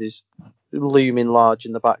mentioned, is looming large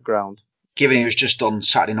in the background. Given he was just on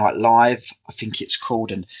Saturday Night Live, I think it's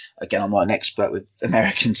called, and again, I'm not an expert with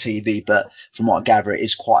American TV, but from what I gather, it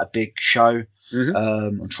is quite a big show.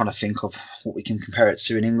 I'm trying to think of what we can compare it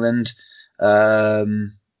to in England.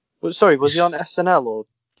 Sorry, was he on SNL or?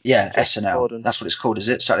 Yeah, SNL. Gordon. That's what it's called, is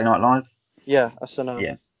it? Saturday Night Live? Yeah, SNL.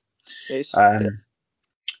 Yeah.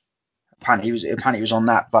 Apparently he was on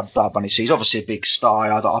that Bad Bunny. So he's obviously a big star.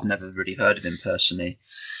 I've never really heard of him personally.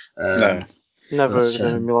 No. Never heard of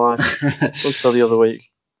him in my life until the other week.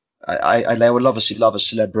 They will obviously love a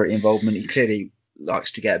celebrity involvement. He clearly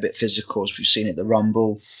likes to get a bit physical, as we've seen at the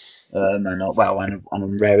Rumble, and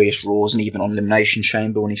on various Raws, and even on Elimination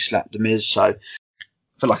Chamber when he slapped the Miz. So I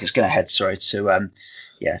feel like it's going to head to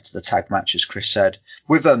the tag match, as Chris said.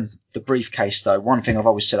 With the briefcase, though, one thing I've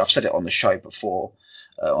always said, I've said it on the show before,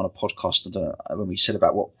 on a podcast, when we said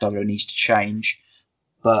about what WWE needs to change.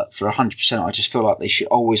 But for 100%, I just feel like they should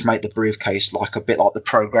always make the briefcase like a bit like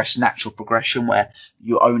the natural progression, where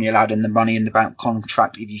you're only allowed in the Money in the Bank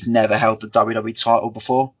contract if you've never held the WWE title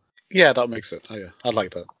before. Yeah, that makes sense. Oh, yeah, I'd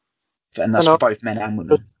like that. And that's for both men and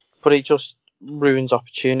women. But it just ruins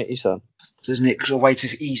opportunities, then. Isn't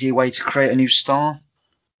it easier way to create a new star?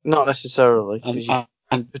 Not necessarily.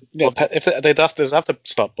 And yeah, they'd have to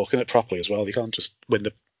start booking it properly as well. You can't just win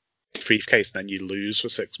the briefcase and then you lose for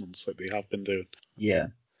 6 months like they have been doing. Yeah.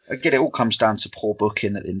 Again, it all comes down to poor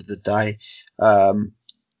booking at the end of the day.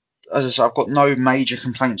 As I said, I've got no major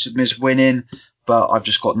complaints with Miz winning, but I've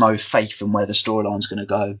just got no faith in where the storyline's going to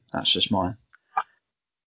go. That's just mine.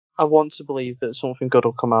 I want to believe that something good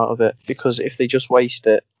will come out of it, because if they just waste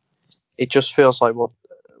it, it just feels like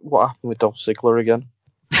what happened with Dolph Ziggler again.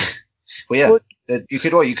 Well, yeah, but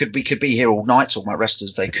we could be here all night talking about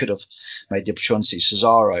wrestlers they could have made the opportunity.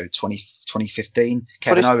 Cesaro, 2015,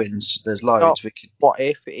 Kevin Owens. There's loads. What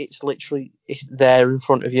if it's there in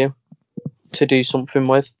front of you to do something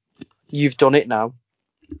with? You've done it now.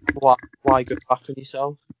 Why go back on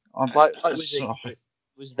yourself? It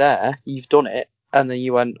was there. You've done it, and then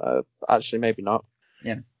you went. Actually, maybe not.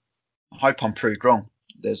 Yeah, I hope I'm proved wrong.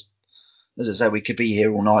 As I say, we could be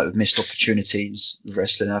here all night with missed opportunities with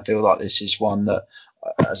wrestling. I feel like this is one that,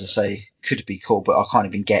 as I say, could be cool, but I can't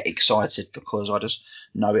even get excited because I just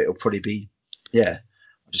know it'll probably be. Yeah,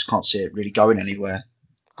 I just can't see it really going anywhere.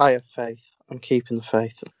 I have faith. I'm keeping the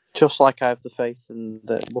faith. Just like I have the faith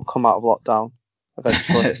that we'll come out of lockdown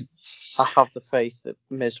eventually. I have the faith that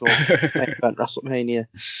Miz will main event WrestleMania.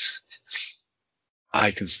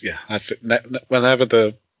 I can, yeah. Whenever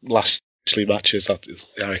the Lashley matches, I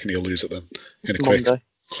reckon he'll lose it then.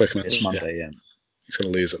 Quick match. It's Monday, yeah. He's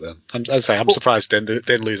going to lose it then. I'm surprised he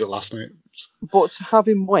didn't lose it last night. But to have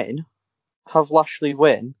him win, have Lashley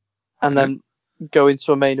win, and then go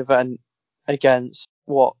into a main event against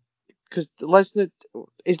what? Because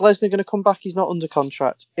is Lesnar going to come back? He's not under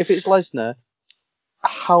contract. If it's Lesnar,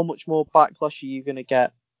 how much more backlash are you going to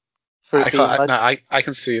get for it being Lesnar? I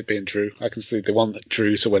can see it being Drew. I can see they want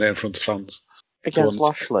Drew to win it in front of fans against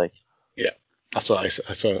Lashley. Yeah, that's what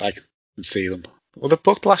I can see them. Well, they've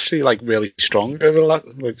booked Lashley like really strong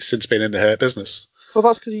over since being in the Hurt business. Well,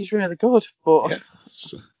 that's because he's really good. But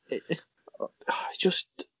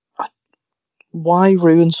why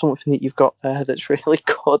ruin something that you've got there that's really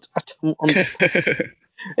good? I don't understand.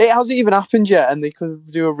 It hasn't even happened yet, and they could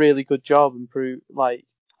do a really good job and prove. Like,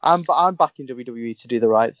 I'm backing WWE to do the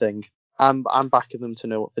right thing. I'm backing them to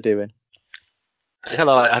know what they're doing. Yeah,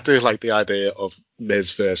 I do like the idea of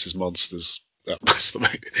Miz versus Monsters.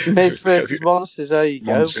 Miz versus Monsters. There you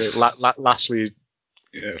go. Lashley,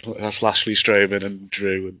 that's Lashley, Strowman, and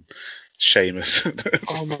Drew and Sheamus.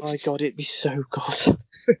 Oh my god, it'd be so good.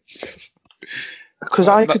 Because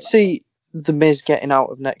I could see the Miz getting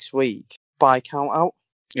out of next week by count out.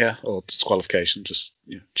 Yeah, or disqualification, just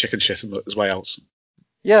chicken shit his way out.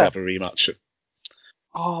 Yeah. Have a rematch.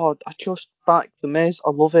 Oh, I just back the Miz.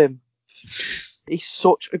 I love him. He's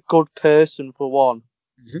such a good person for one.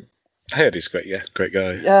 Mm-hmm. I heard he's great. Yeah, great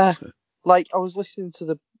guy. Yeah, like I was listening to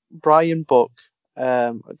the Brian book.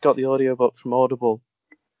 I got the audio book from Audible,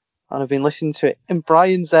 and I've been listening to it. And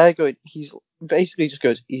Brian's there going. He's basically just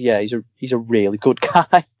goes, yeah, he's a really good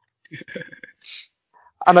guy.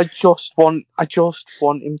 And I just want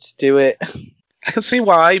him to do it. I can see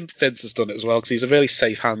why Vince has done it as well, because he's a really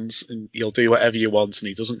safe hands and he'll do whatever you want and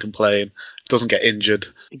he doesn't complain, doesn't get injured.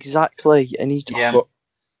 Exactly, and he's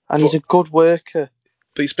a good worker.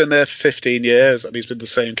 But he's been there for 15 years and he's been the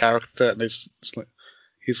same character, and it's like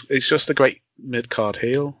he's just a great mid-card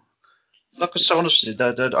heel. Like I said, honestly,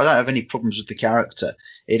 I don't have any problems with the character.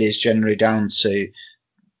 It is generally down to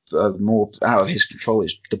more out of his control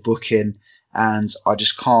is the booking, and I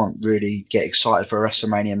just can't really get excited for a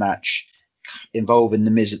WrestleMania match involving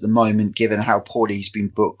The Miz at the moment, given how poorly he's been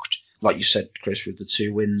booked. Like you said, Chris, with the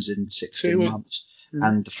 2 wins in 16 months.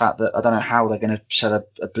 And the fact that I don't know how they're going to sell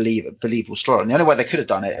a believable story. And the only way they could have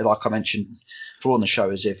done it, like I mentioned before on the show,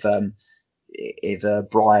 is if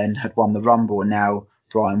Brian had won the Rumble and now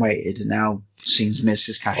Brian waited, and now seems Miz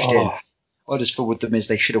has cashed in. I just feel with The Miz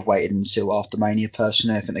they should have waited until after Mania.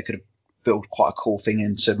 Personally, I think they could have built quite a cool thing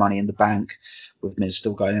into Money in the Bank with Miz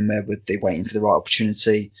still going in there with they waiting for the right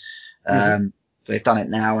opportunity. They've done it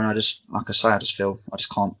now, and I just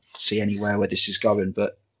can't see anywhere where this is going.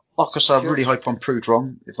 But like I said, I really hope I'm proved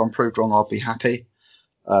wrong. If I'm proved wrong, I'll be happy.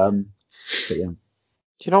 But yeah.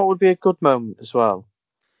 Do you know what would be a good moment as well?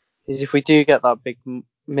 Is if we do get that big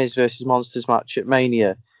Miz versus Monsters match at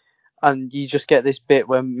Mania, and you just get this bit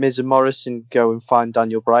where Miz and Morrison go and find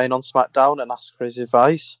Daniel Bryan on SmackDown and ask for his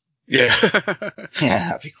advice. Yeah. Yeah,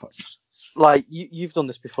 that'd be quite fun. Like, you've done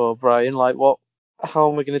this before, Brian. Like,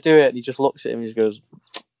 how am I going to do it? And he just looks at him and he goes,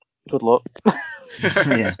 good luck.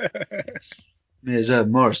 Yeah. Miz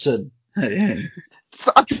Morrison. I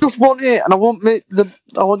just want it, and I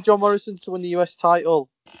want John Morrison to win the US title.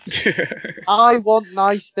 I want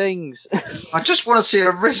nice things. I just want to see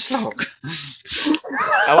a wrist lock.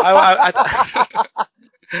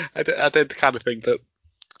 I did kind of think that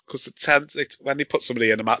because when they put somebody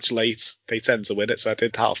in a match late, they tend to win it. So I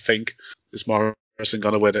did half think, is Morrison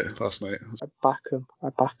going to win it last night? I back him.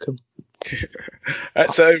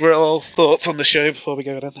 So overall thoughts on the show before we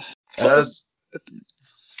go in?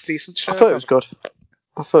 Decent show. I thought it was good.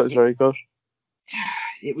 I thought it was very good.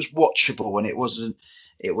 It was watchable, and it was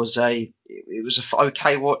a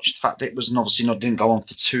okay watch. The fact that it was obviously didn't go on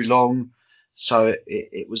for too long, so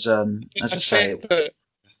it was as I say,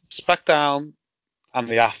 SmackDown and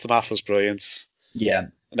the aftermath was brilliant. Yeah,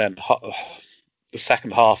 and then the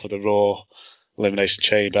second half of the Raw Elimination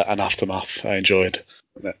Chamber and aftermath I enjoyed.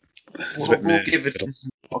 I'll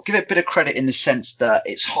give it a bit of credit in the sense that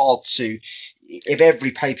it's hard to, if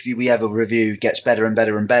every pay-per-view we ever review gets better and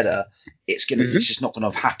better and better, it's just not going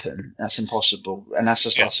to happen. That's impossible, and that's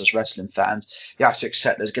just us as wrestling fans. You have to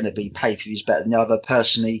accept there's going to be pay-per-views better than the other.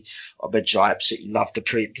 Personally, I absolutely loved the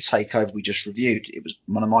takeover we just reviewed. It was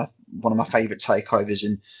one of my favourite takeovers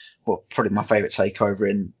probably my favourite takeover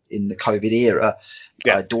in the COVID era.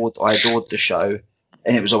 Yeah. I adored the show,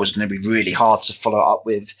 and it was always going to be really hard to follow up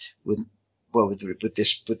with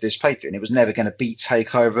this pay-per-view, and it was never going to beat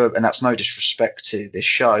Takeover, and that's no disrespect to this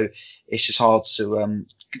show. It's just hard to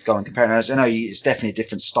go and compare. And I know it's definitely a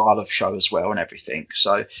different style of show as well and everything.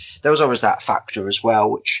 So there was always that factor as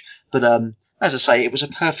well. But as I say, it was a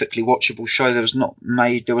perfectly watchable show. There was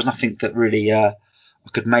nothing that really I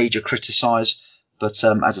could major criticise. But as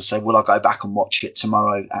I say, will I go back and watch it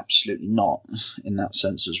tomorrow? Absolutely not, in that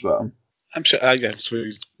sense as well. I'm sure. I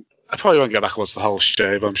probably won't go back and watch the whole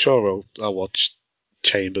show, but I'm sure I'll watch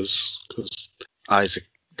Chambers because Isaac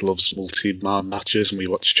loves multi-man matches, and we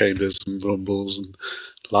watch Chambers and Rumbles and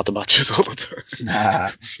ladder matches all the time.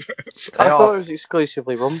 Nah. I thought it was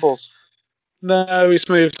exclusively Rumbles. No, he's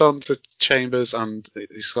moved on to Chambers, and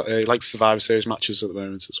he likes Survivor Series matches at the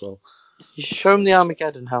moment as well. You show him the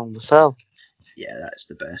Armageddon Hell in the Cell. Yeah, that's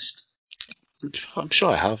the best. I'm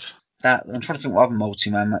sure I have. I'm trying to think what other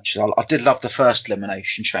multi-man matches. I did love the first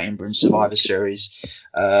Elimination Chamber in Survivor Series.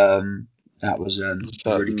 That was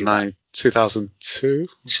really good. 2002?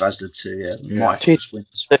 2002, yeah. Michael's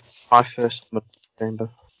wins. My first Chamber.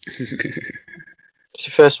 It's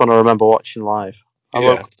the first one I remember watching live. I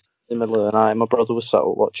woke up in the middle of the night. My brother was sat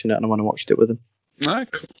up watching it, and I went and watched it with him.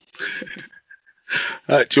 Right, cool.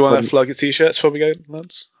 Do you want to plug your t-shirts before we go,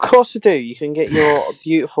 Lance? Of course I do. You can get your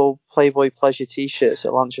beautiful Playboy Pleasure t-shirts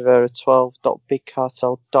at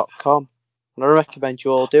lancevera12.bigcartel.com. And I recommend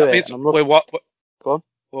you all do it. And Go on.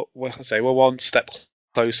 We're one step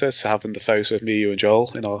closer to having the photo of me, you and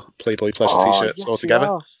Joel in our Playboy Pleasure t-shirts all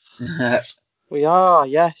together. We are,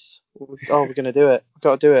 yes. We're going to do it. We've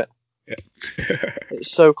got to do it. Yeah.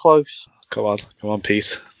 It's so close. Come on,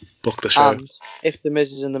 Pete. Book the show. And if The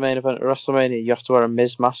Miz is in the main event of WrestleMania, you have to wear a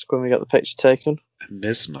Miz mask when we get the picture taken. A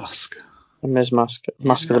Miz mask? A Miz mask.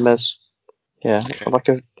 Mask of the Miz. Yeah. Okay. Like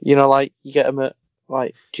you get them at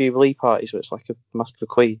like Jubilee parties where it's like a mask of the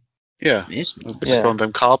Queen. Yeah. It's one of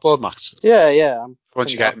them cardboard masks. Yeah.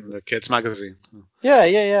 Once you get in the kids magazine.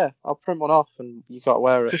 Yeah. I'll print one off and you got to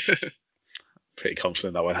wear it. Pretty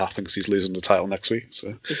confident that won't happen because he's losing the title next week.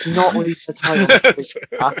 So it's not losing the title next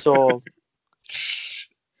week at all.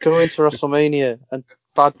 Go into WrestleMania and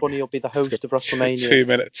Bad Bunny will be the host of WrestleMania.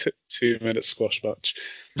 2 minute squash match.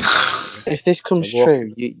 If this comes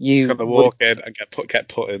true, he's going to walk in and get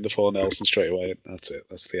put in the 4 Nelson straight away. That's it.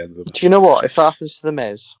 That's the end of it. Do you know what? If that happens to The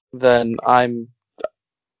Miz, then I'm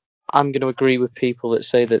going to agree with people that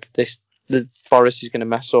say that Boris is going to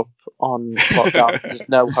mess up on lockdown. There's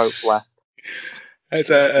no hope left. It's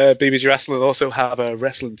BBG Wrestling also have a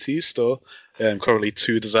Wrestling Tees store. Currently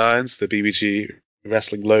 2 designs: the BBG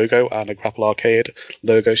Wrestling logo and a Grapple Arcade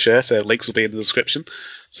logo shirt. Links will be in the description.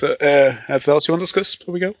 So, anything else you want to discuss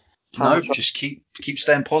before we go? No, just keep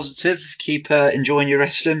staying positive, keep enjoying your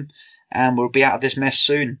wrestling, and we'll be out of this mess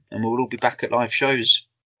soon, and we'll all be back at live shows.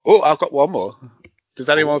 Oh, I've got one more. Did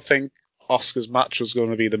anyone think Oscar's match was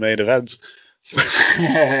going to be the main event?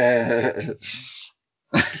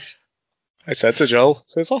 I said to Joel,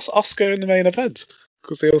 so is Oscar in the main event?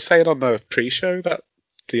 Because they were saying on the pre-show that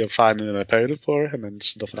they were finding an opponent for it, and then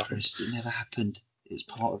just nothing happened. It never happened. It's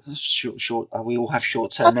part of short. We all have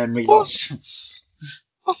short-term memory loss.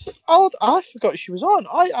 I forgot she was on.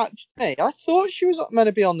 I thought she was meant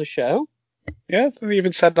to be on the show. Yeah, they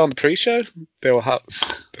even said on the pre-show they were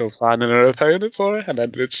finding an opponent for it, and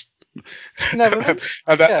then it's never.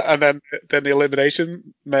 and then the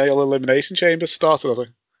male elimination chamber started. I was like,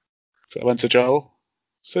 so I went to Joel.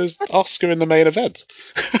 So is Oscar in the main event?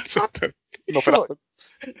 Nothing happened.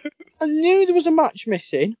 I knew there was a match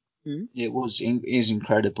missing. It is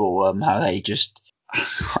incredible how they just.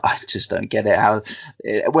 I just don't get it. How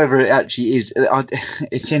whether it actually is.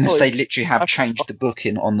 It's unless they literally have changed the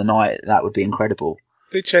booking on the night. That would be incredible.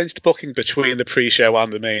 They changed the booking between the pre-show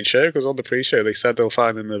and the main show, because on the pre-show they said they'll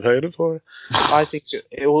find an opponent for it. I think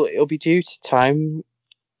it'll be due to time.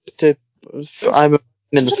 I'm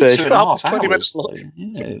in the first 20 minutes.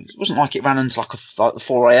 Yeah, it wasn't like it ran into like the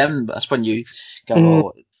 4 a.m. That's when you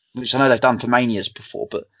go, which I know they've done for Manias before,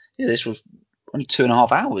 but yeah, this was only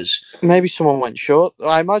 2.5 hours. Maybe someone went short.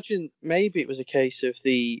 I imagine maybe it was a case of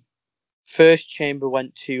the first chamber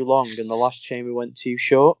went too long and the last chamber went too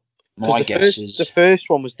short. My guess is the first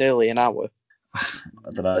one was nearly an hour. I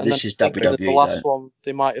don't know. This is WWE. The last one,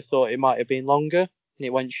 they might have thought it might have been longer and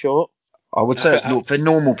it went short. I would say for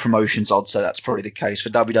normal promotions, I'd say that's probably the case. For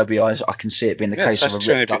WWE, I can see it being the case of a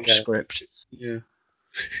ripped up script. Yeah.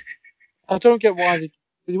 I don't get why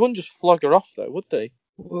they wouldn't just flog her off though, would they?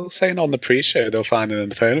 Well, saying on the pre-show they'll find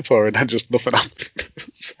an opponent for her and then just nothing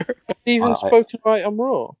happens. Even spoken right on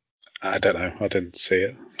Raw. I don't know. I didn't see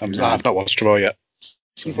it. I've not watched Raw yet.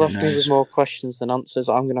 So you've left me with more questions than answers.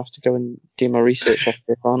 I'm going to have to go and do my research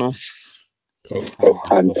after it, aren't I? Cool.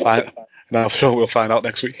 I'm sure we'll find out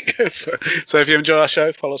next week. so if you enjoy our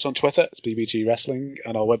show, follow us on Twitter. It's BBG Wrestling,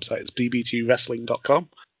 and our website is bbgwrestling.com.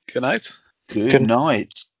 Good night. Good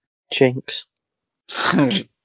night. Jinx.